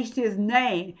changed his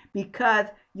name, because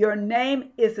your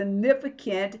name is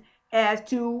significant as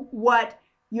to what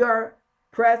your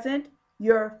present,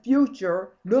 your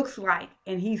future looks like.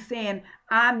 And he's saying,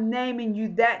 I'm naming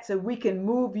you that so we can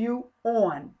move you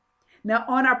on. Now,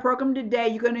 on our program today,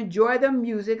 you're going to enjoy the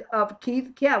music of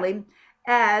Keith Kelly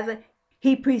as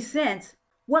he presents,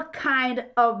 what kind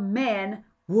of man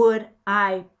would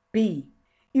I be?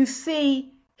 You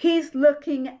see, he's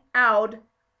looking out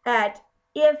at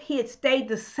if he had stayed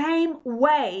the same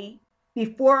way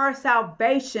before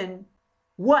salvation,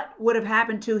 what would have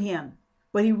happened to him?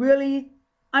 But he really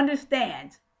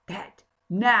understands that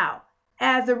now,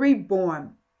 as a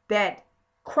reborn, that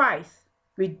Christ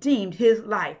redeemed his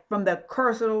life from the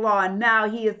curse of the law, and now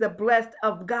he is the blessed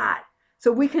of God.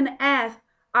 So we can ask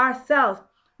ourselves,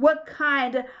 what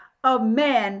kind of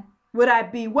man would I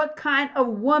be? What kind of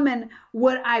woman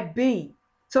would I be?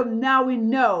 So now we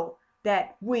know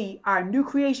that we are new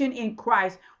creation in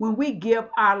Christ when we give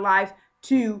our lives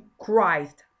to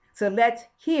Christ. So let's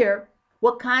hear,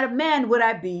 what kind of man would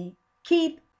I be?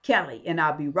 Keith Kelly, and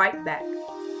I'll be right back.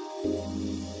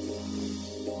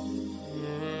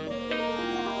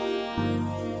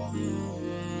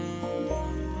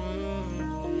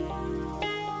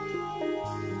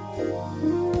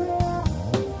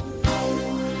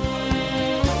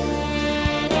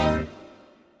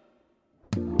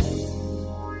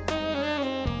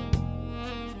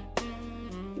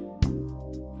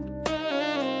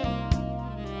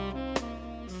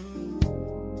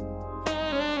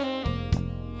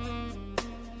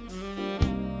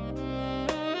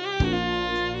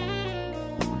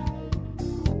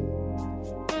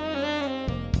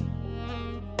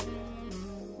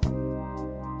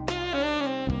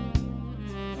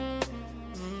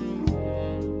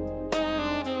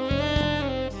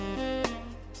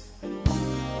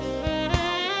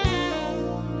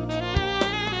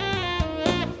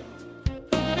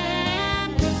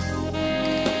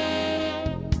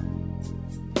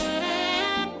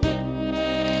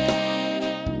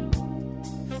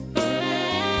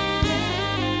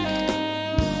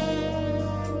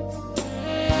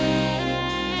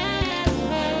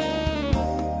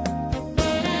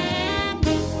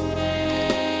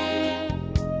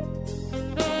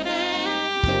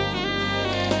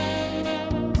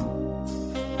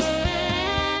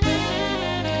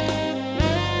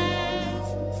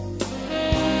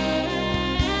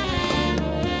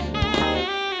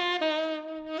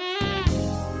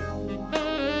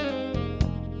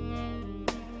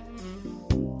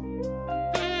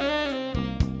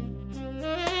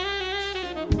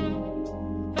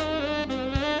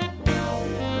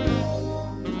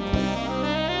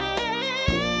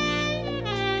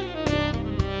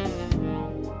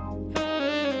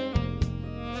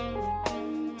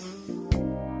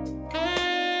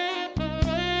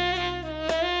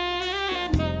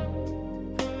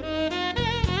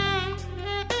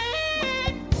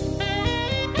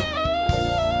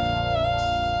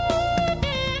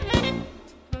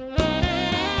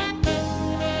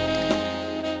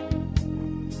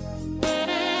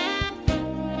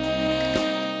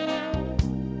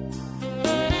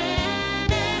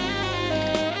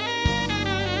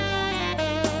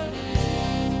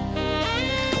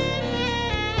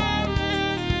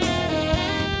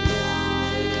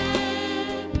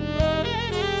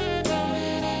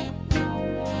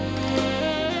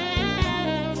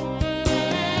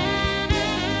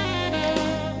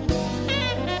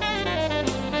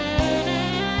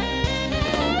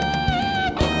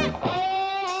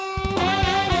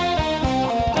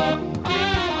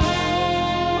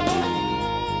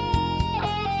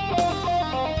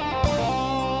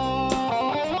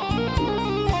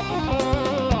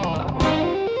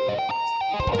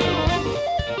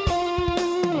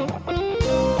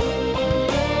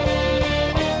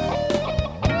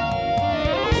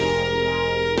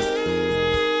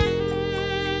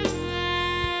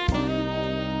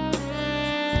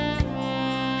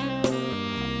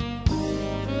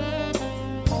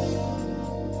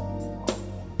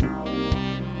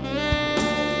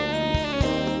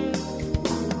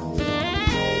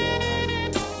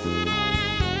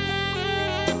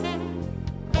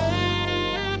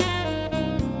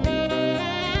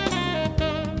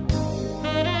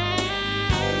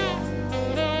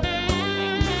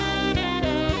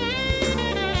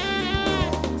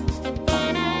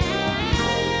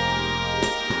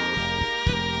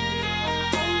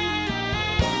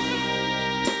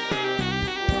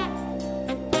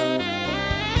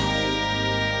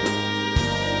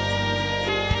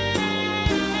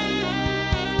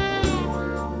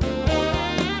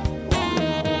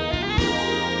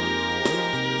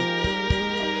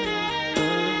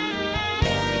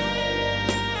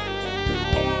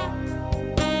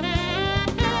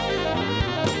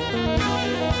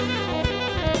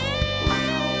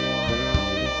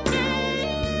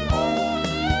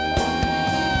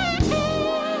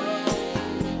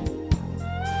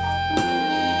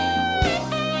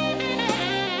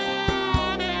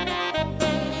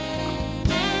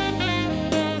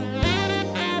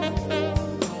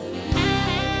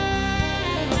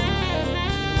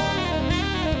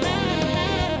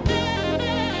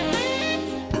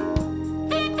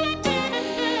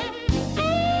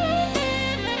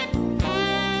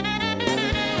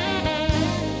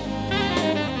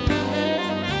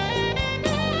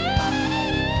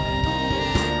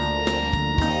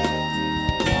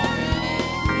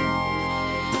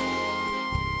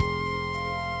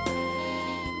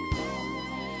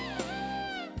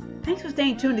 Thanks for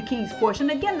staying tuned to King's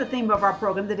Portion. Again, the theme of our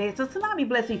program today is a tsunami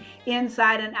blessing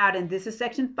inside and out. And this is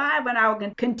section 5, and I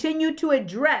will continue to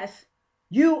address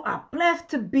you are blessed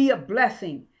to be a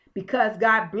blessing. Because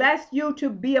God blessed you to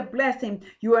be a blessing,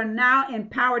 you are now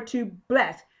empowered to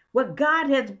bless. What God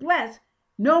has blessed,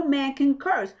 no man can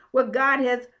curse. What God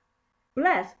has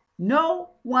blessed,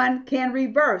 no one can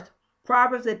reverse.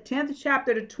 Proverbs, the 10th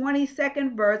chapter, the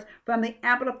 22nd verse from the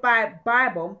Amplified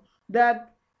Bible.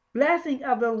 The blessing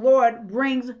of the Lord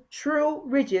brings true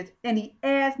riches, and he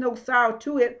adds no sorrow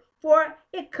to it, for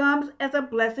it comes as a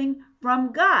blessing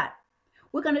from God.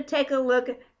 We're going to take a look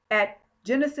at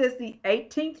Genesis, the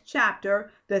 18th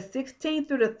chapter, the 16th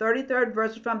through the 33rd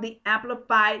verse from the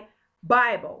Amplified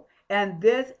Bible. And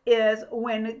this is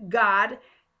when God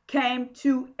came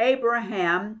to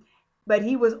Abraham, but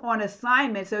he was on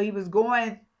assignment. So he was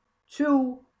going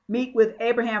to meet with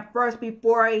Abraham first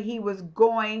before he was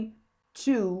going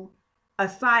to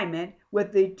assignment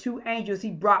with the 2 angels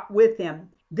he brought with him.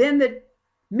 Then the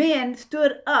men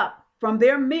stood up from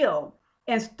their meal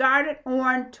and started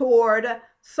on toward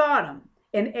Sodom.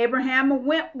 And Abraham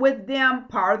went with them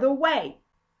part of the way.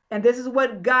 And this is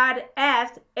what God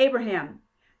asked Abraham.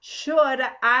 Should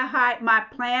I hide my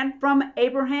plan from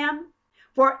Abraham?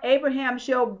 For Abraham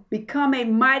shall become a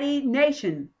mighty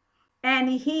nation, and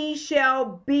he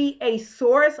shall be a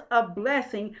source of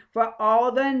blessing for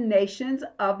all the nations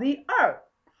of the earth.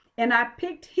 And I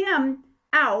picked him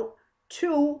out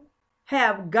to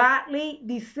have godly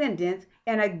descendants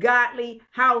and a godly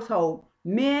household,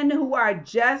 men who are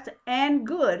just and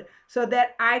good, so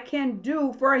that I can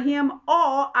do for him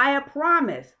all I have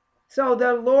promised. So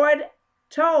the Lord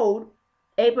told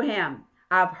Abraham,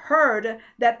 I've heard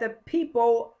that the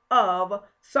people of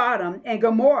Sodom and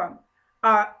Gomorrah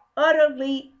are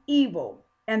utterly evil,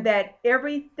 and that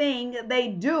everything they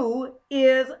do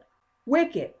is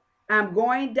wicked. I'm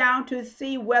going down to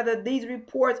see whether these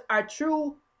reports are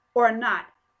true or not.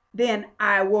 Then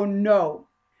I will know.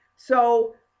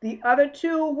 So the other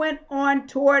 2 went on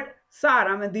toward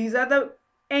Sodom, and these are the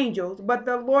angels, but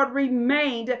the Lord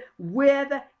remained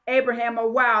with Abraham a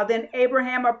while. Then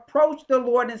Abraham approached the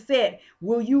Lord and said,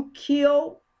 will you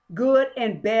kill good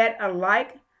and bad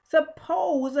alike?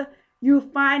 Suppose you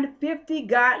find 50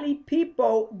 godly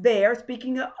people there,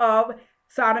 speaking of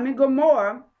Sodom and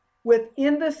Gomorrah,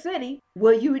 within the city.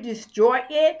 Will you destroy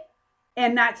it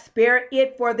and not spare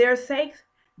it for their sakes?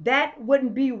 That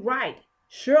wouldn't be right.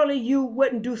 Surely you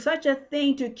wouldn't do such a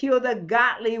thing to kill the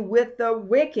godly with the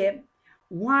wicked.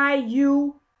 Why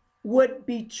you would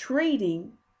be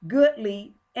treating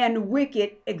goodly and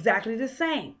wicked exactly the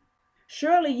same.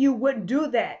 Surely you wouldn't do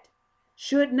that.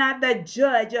 Should not the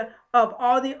judge of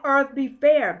all the earth be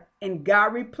fair? And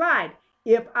God replied,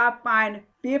 if I find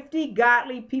 50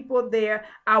 godly people there,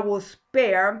 I will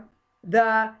spare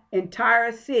the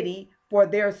entire city for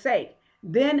their sake.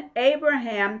 Then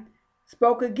Abraham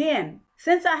spoke again.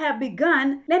 Since I have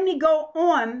begun, let me go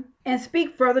on and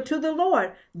speak further to the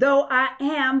Lord, though I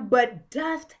am but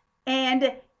dust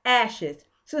and ashes.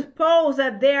 Suppose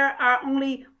that there are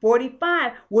only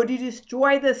 45. Would you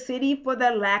destroy the city for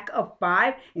the lack of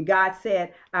 5? And God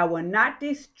said, I will not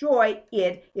destroy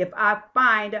it if I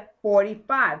find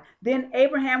 45. Then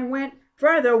Abraham went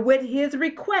further with his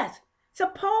request.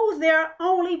 Suppose there are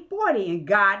only 40. And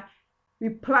God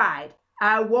replied,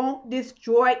 I won't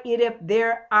destroy it if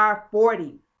there are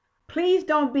 40. Please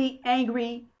don't be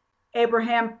angry,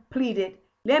 Abraham pleaded.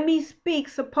 Let me speak.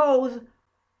 Suppose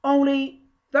only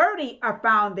 30 are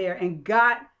found there. And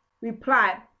God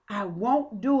replied, I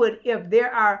won't do it if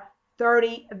there are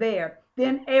 30 there.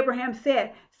 Then Abraham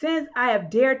said, since I have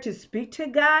dared to speak to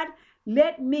God,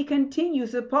 let me continue.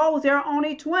 Suppose there are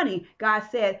only 20. God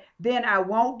said, then I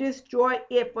won't destroy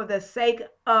it for the sake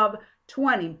of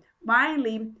 20.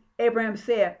 Finally, Abraham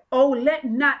said, oh, let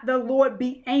not the Lord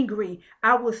be angry.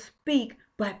 I will speak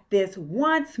but this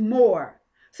once more.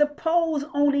 Suppose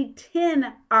only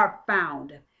 10 are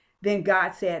found. Then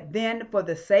God said, then for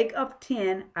the sake of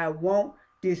 10, I won't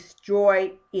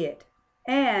destroy it.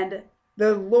 And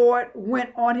the Lord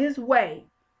went on his way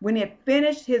when he had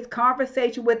finished his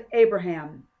conversation with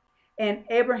Abraham. And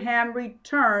Abraham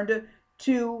returned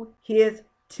to his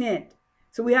tent.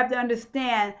 So we have to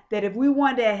understand that if we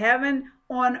want a heaven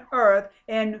on earth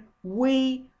and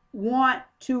we want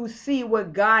to see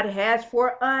what God has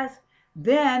for us,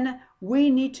 then we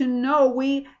need to know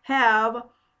we have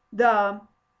the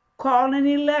call and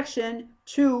election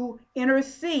to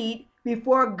intercede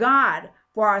before God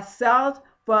for ourselves,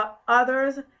 for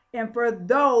others, and for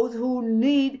those who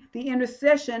need the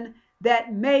intercession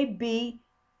that may be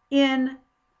in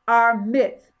our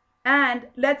midst. And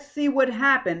let's see what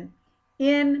happened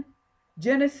in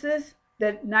Genesis,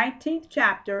 the 19th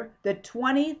chapter, the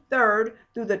 23rd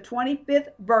through the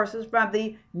 25th verses from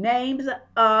the Names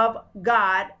of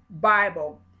God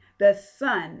Bible. The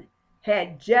sun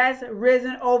had just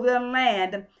risen over the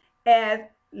land as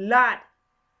Lot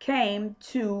came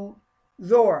to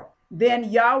Zoar.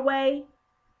 Then Yahweh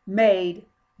made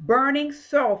burning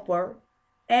sulfur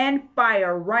and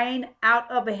fire rain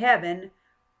out of heaven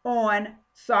on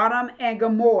Sodom and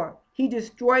Gomorrah. He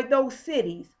destroyed those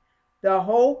cities, the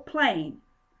whole plain,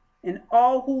 and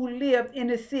all who lived in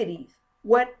the cities,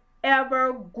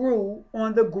 whatever grew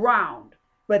on the ground.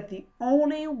 But the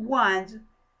only ones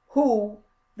who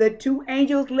the two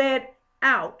angels led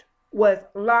out was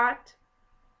Lot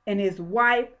and his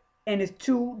wife and his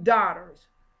two daughters.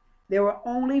 There were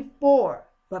only 4,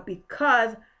 but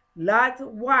because Lot's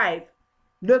wife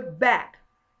looked back,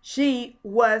 she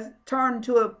was turned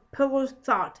to a pillar of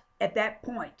salt at that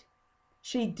point.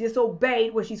 She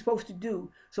disobeyed what she's supposed to do.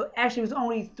 So actually it was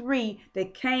only 3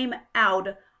 that came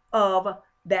out of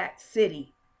that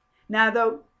city. Now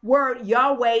the word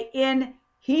Yahweh in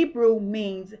Hebrew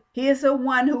means he is the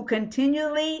one who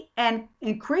continually and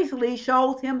increasingly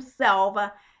shows himself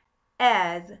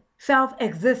as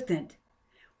self-existent.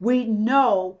 We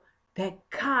know that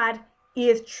God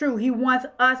is true. He wants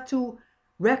us to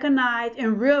recognize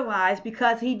and realize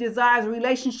because he desires a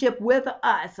relationship with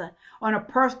us on a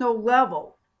personal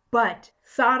level. But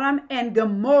Sodom and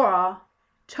Gomorrah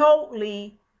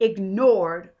totally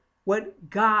ignored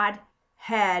what God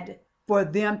had for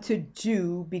them to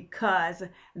do because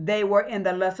they were in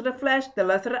the lust of the flesh, the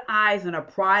lust of the eyes, and the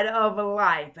pride of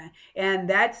life. And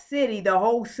that city, the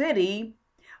whole city,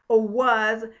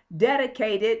 was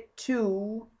dedicated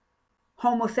to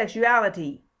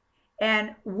homosexuality,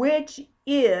 and which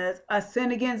is a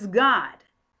sin against God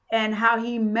and how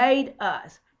he made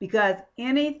us, because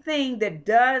anything that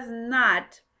does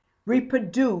not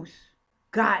reproduce,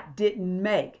 God didn't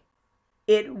make.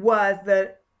 It was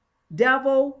the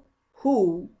devil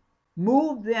who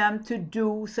moved them to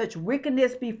do such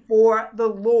wickedness before the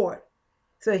Lord.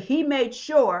 So he made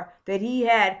sure that he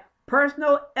had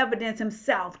personal evidence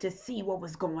himself to see what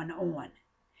was going on.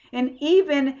 And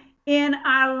even in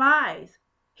our lives,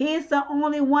 he is the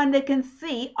only one that can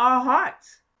see our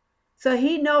hearts. So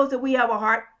he knows that we have a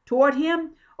heart toward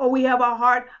him or we have a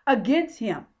heart against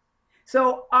him.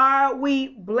 So are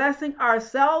we blessing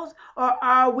ourselves or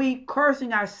are we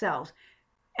cursing ourselves?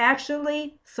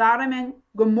 Actually, Sodom and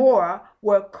Gomorrah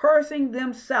were cursing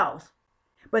themselves.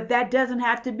 But that doesn't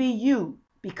have to be you,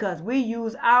 because we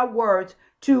use our words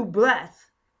to bless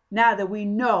now that we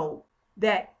know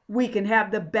that we can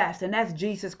have the best, and that's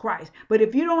Jesus Christ. But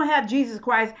if you don't have Jesus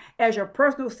Christ as your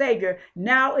personal Savior,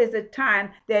 now is the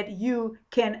time that you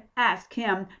can ask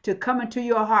him to come into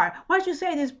your heart. Why don't you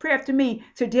say this prayer after me?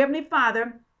 So, dear Heavenly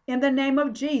Father, in the name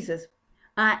of Jesus,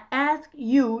 I ask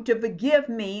you to forgive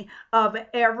me of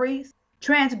every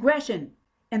transgression,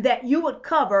 and that you would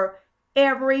cover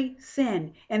every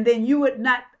sin, and then you would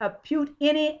not impute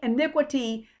any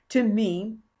iniquity to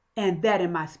me, and that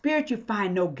in my spirit you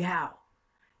find no guile.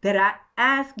 That I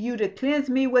ask you to cleanse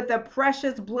me with the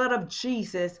precious blood of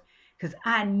Jesus, because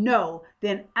I know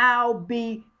then I'll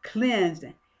be cleansed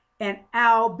and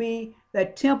I'll be the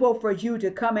temple for you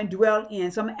to come and dwell in.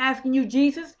 So I'm asking you,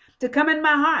 Jesus, to come in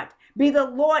my heart, be the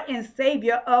Lord and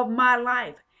Savior of my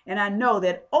life. And I know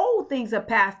that old things have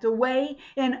passed away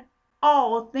and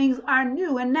all things are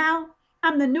new. And now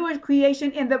I'm the newest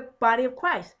creation in the body of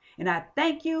Christ. And I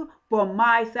thank you for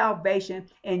my salvation.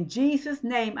 In Jesus'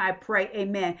 name I pray,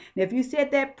 amen. And if you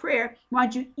said that prayer, why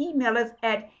don't you email us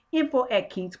at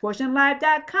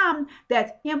info@kingsportionlive.com.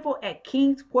 That's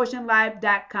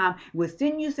info@kingsportionlive.com. We'll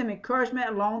send you some encouragement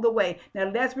along the way.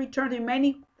 Now let's return to the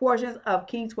remaining portions of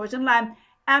King's Portion Live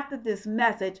after this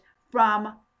message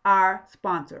from our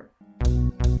sponsor.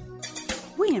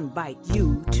 We invite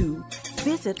you to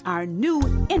visit our new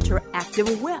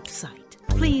interactive website.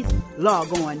 Please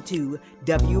log on to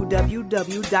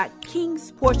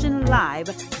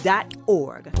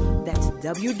www.kingsportionlive.org. That's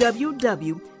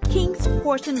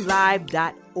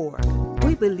www.kingsportionlive.org.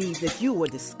 We believe that you will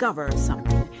discover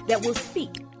something that will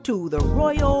speak to the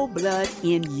royal blood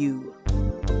in you.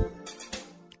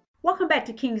 Welcome back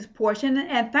to King's Portion,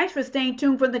 and thanks for staying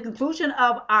tuned for the conclusion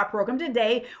of our program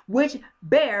today, which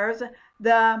bears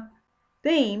the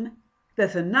theme, the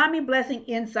tsunami blessing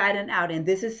inside and out. And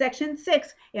this is section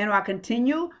 6, and I'll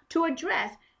continue to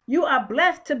address, you are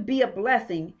blessed to be a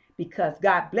blessing. Because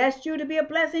God blessed you to be a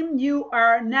blessing, you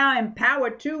are now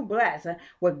empowered to bless.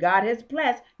 What God has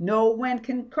blessed, no one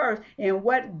can curse. And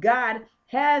what God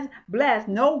has blessed,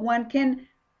 no one can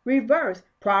reverse.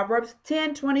 Proverbs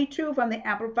 10:22 from the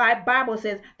Amplified Bible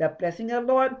says, the blessing of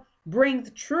the Lord brings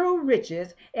true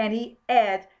riches, and he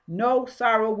adds no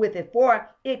sorrow with it, for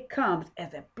it comes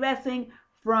as a blessing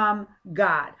from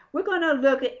God. We're going to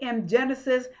look at in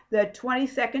Genesis, the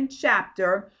 22nd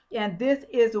chapter, and this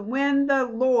is when the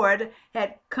Lord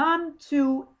had come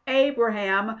to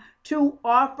Abraham to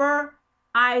offer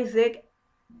Isaac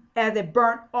as a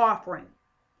burnt offering.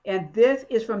 And this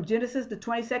is from Genesis, the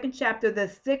 22nd chapter,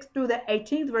 the 6th through the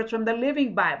 18th verse from the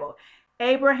Living Bible.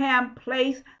 Abraham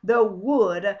placed the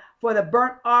wood for the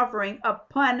burnt offering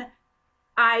upon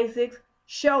Isaac's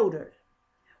shoulders,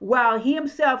 while he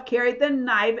himself carried the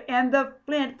knife and the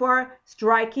flint for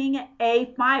striking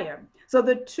a fire. So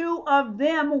the two of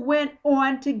them went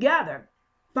on together.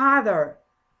 Father,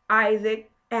 Isaac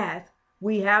asked,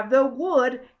 we have the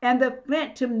wood and the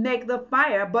flint to make the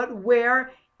fire, but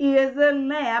where is the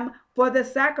lamb for the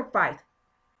sacrifice?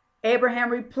 Abraham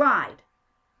replied,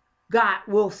 God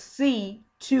will see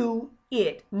to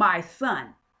it, my son.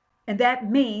 And that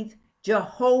means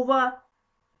Jehovah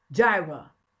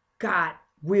Jireh, God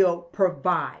will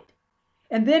provide.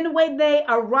 And then when they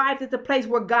arrived at the place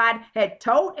where God had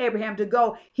told Abraham to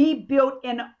go, he built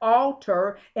an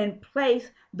altar and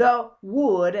placed the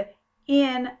wood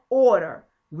in order,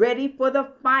 ready for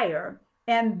the fire,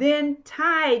 and then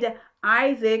tied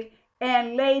Isaac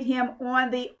and laid him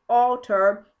on the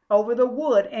altar over the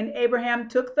wood. And Abraham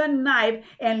took the knife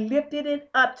and lifted it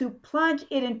up to plunge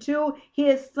it into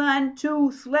his son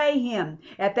to slay him.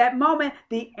 At that moment,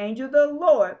 the angel of the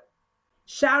Lord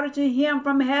shouted to him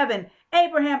from heaven,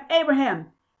 Abraham, Abraham.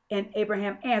 And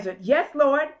Abraham answered, yes,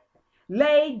 Lord.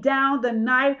 Lay down the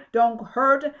knife. Don't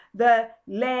hurt the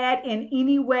lad in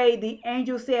any way. The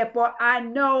angel said, for I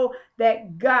know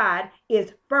that God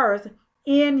is first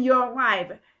in your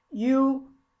life. You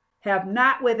have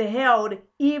not withheld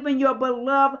even your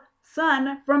beloved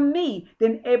son from me.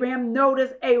 Then Abraham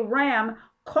noticed a ram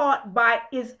caught by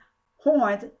its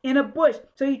horns in a bush.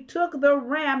 So he took the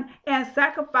ram and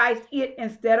sacrificed it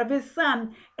instead of his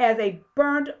son as a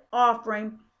burnt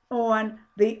offering on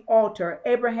the altar.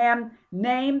 Abraham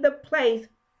named the place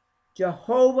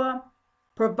Jehovah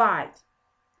Provides,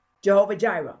 Jehovah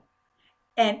Jireh.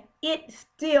 And it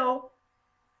still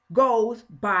goes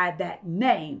by that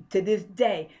name to this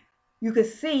day. You can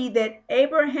see that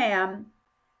Abraham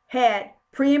had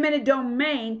preeminent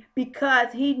domain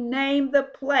because he named the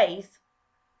place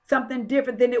something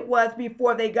different than it was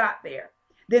before they got there.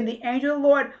 Then the angel of the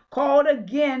Lord called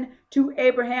again to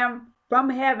Abraham from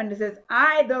heaven and says,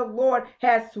 I, the Lord,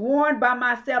 have sworn by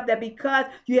myself that because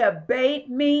you have obeyed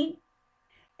me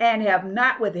and have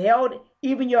not withheld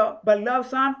even your beloved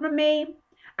son from me,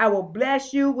 I will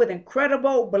bless you with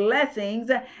incredible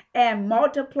blessings and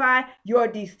multiply your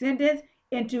descendants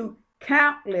into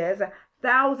countless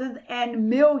thousands and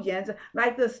millions,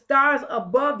 like the stars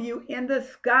above you in the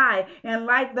sky and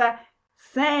like the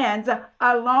sands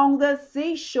along the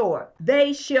seashore.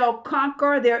 They shall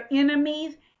conquer their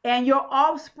enemies, and your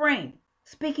offspring,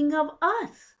 speaking of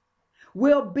us,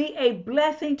 will be a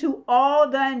blessing to all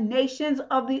the nations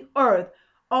of the earth,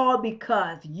 all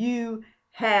because you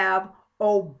have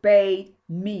obeyed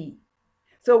me.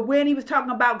 So when he was talking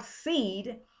about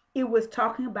seed, it was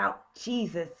talking about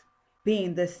Jesus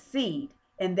being the seed,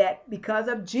 and that because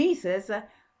of Jesus,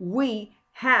 we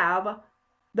have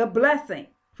the blessing.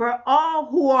 For all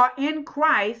who are in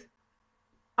Christ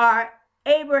are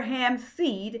Abraham's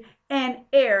seed and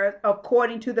heirs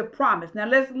according to the promise. Now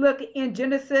let's look in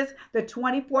Genesis, the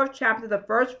 24th chapter, the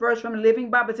first verse from the Living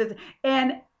Bible. It says,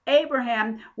 and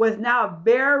Abraham was now a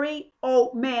very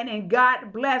old man, and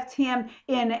God blessed him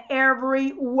in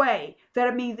every way. So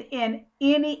that means in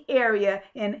any area,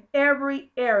 in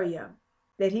every area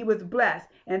that he was blessed.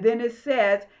 And then it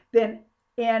says, then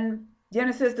in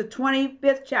Genesis, the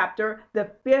 25th chapter,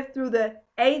 the 5th through the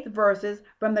 8th verses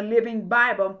from the Living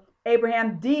Bible,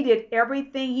 Abraham deeded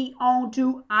everything he owned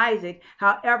to Isaac.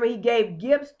 However, he gave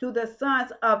gifts to the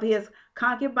sons of his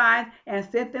concubines and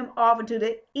sent them off into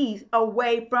the east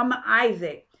away from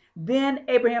Isaac. Then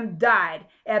Abraham died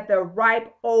at the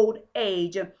ripe old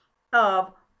age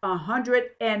of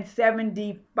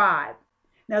 175.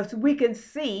 Now, so we can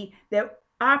see that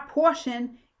our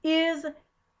portion is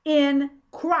in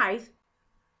Christ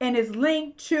and is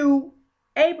linked to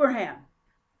Abraham.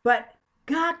 But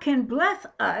God can bless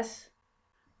us,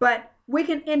 but we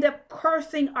can end up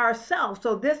cursing ourselves.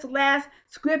 So this last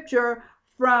scripture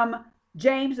from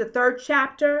James, the 3rd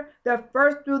chapter, the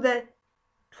 1st through the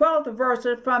 12th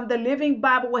verses from the Living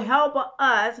Bible will help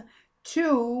us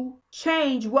to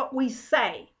change what we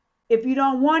say. If you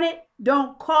don't want it,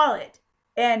 don't call it.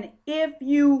 And if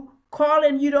you call it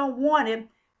and you don't want it,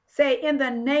 Say, in the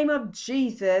name of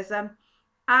Jesus,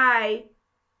 I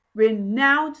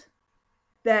renounce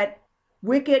that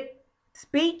wicked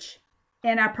speech,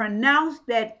 and I pronounce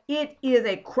that it is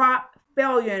a crop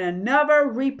failure and never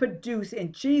reproduce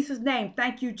in Jesus' name.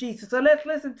 Thank you, Jesus. So let's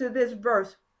listen to this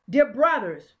verse. Dear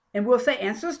brothers, and we'll say,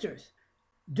 and sisters,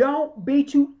 don't be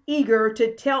too eager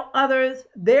to tell others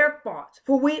their faults,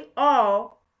 for we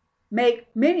all make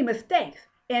many mistakes.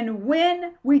 And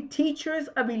when we teachers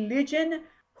of religion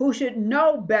who should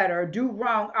know better do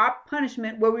wrong, our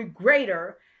punishment will be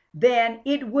greater than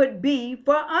it would be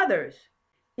for others.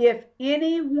 If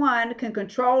anyone can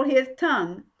control his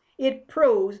tongue, it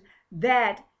proves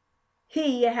that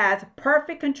he has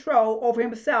perfect control over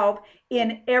himself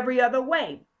in every other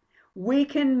way. We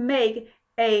can make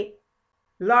a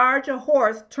larger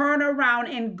horse turn around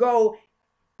and go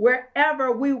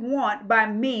wherever we want by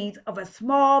means of a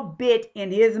small bit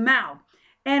in his mouth.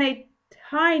 And a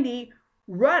tiny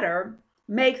rudder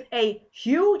makes a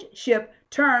huge ship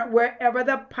turn wherever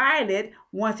the pilot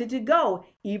wants it to go.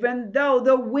 Even though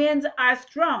the winds are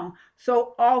strong,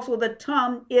 so also the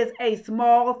tongue is a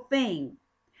small thing.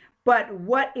 But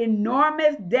what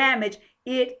enormous damage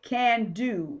it can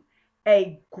do.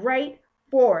 A great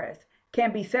forest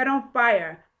can be set on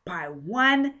fire by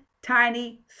one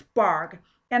tiny spark,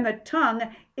 and the tongue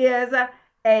is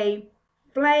a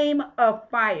flame of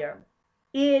fire.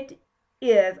 It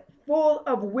is full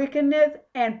of wickedness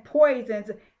and poisons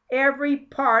every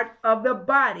part of the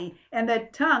body, and the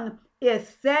tongue is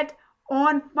set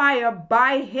on fire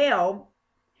by hell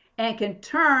and can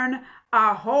turn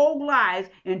our whole lives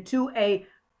into a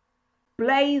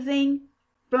blazing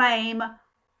flame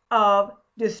of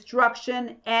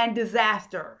destruction and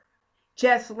disaster,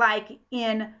 just like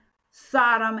in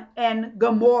Sodom and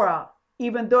Gomorrah,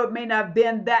 even though it may not have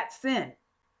been that sin.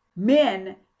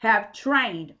 Men have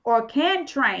trained or can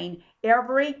train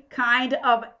every kind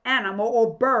of animal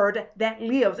or bird that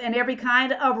lives and every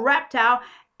kind of reptile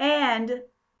and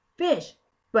fish,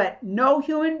 but no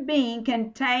human being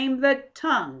can tame the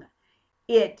tongue.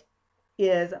 It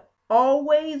is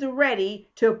always ready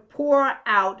to pour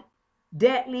out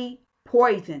deadly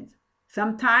poisons.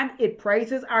 Sometimes it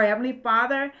praises our Heavenly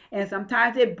Father, and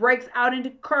sometimes it breaks out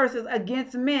into curses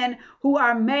against men who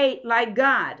are made like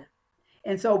God.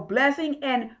 And so blessing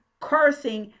and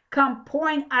cursing come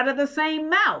pouring out of the same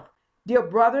mouth. Dear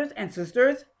brothers and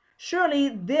sisters, surely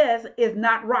this is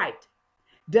not right.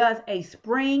 Does a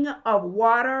spring of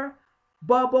water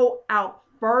bubble out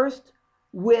first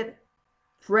with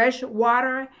fresh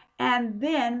water and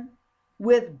then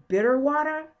with bitter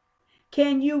water?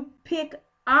 Can you pick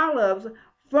olives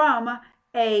from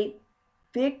a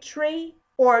fig tree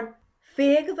or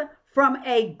figs from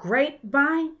a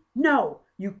grapevine? No,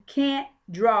 you can't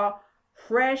draw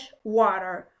fresh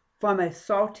water from a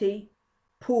salty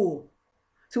pool.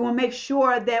 So we'll make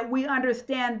sure that we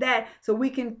understand that so we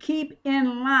can keep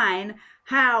in line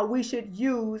how we should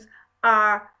use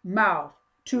our mouth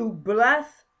to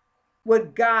bless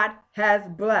what God has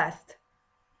blessed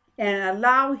and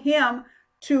allow Him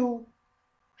to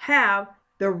have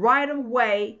the right of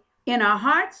way in our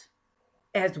hearts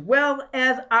as well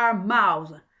as our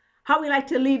mouths. How we like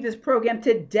to leave this program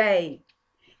today.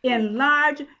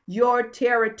 Enlarge your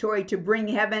territory to bring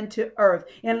heaven to earth.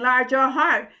 Enlarge your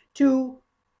heart to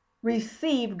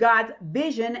receive God's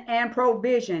vision and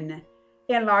provision.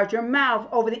 Enlarge your mouth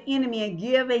over the enemy and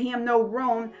give him no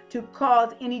room to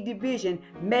cause any division.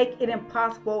 Make it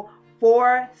impossible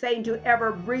for Satan to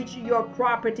ever breach your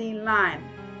property line.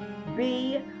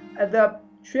 Be the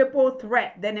triple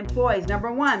threat that employs,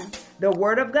 number 1, the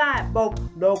word of God, both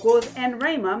logos and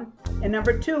rhema, and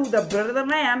number 2, the blood of the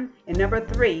Lamb, and number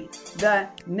 3, the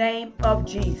name of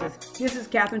Jesus. This is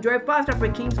Catherine Joy Foster for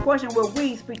King's Portion, where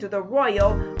we speak to the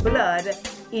royal blood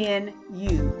in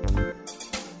you.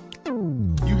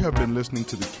 You have been listening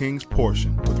to The King's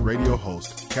Portion with radio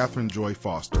host Catherine Joy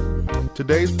Foster.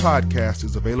 Today's podcast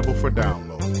is available for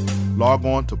download. Log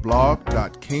on to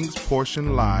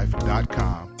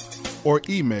blog.kingsportionlive.com or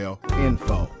email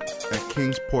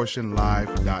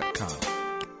info@kingsportionlive.com.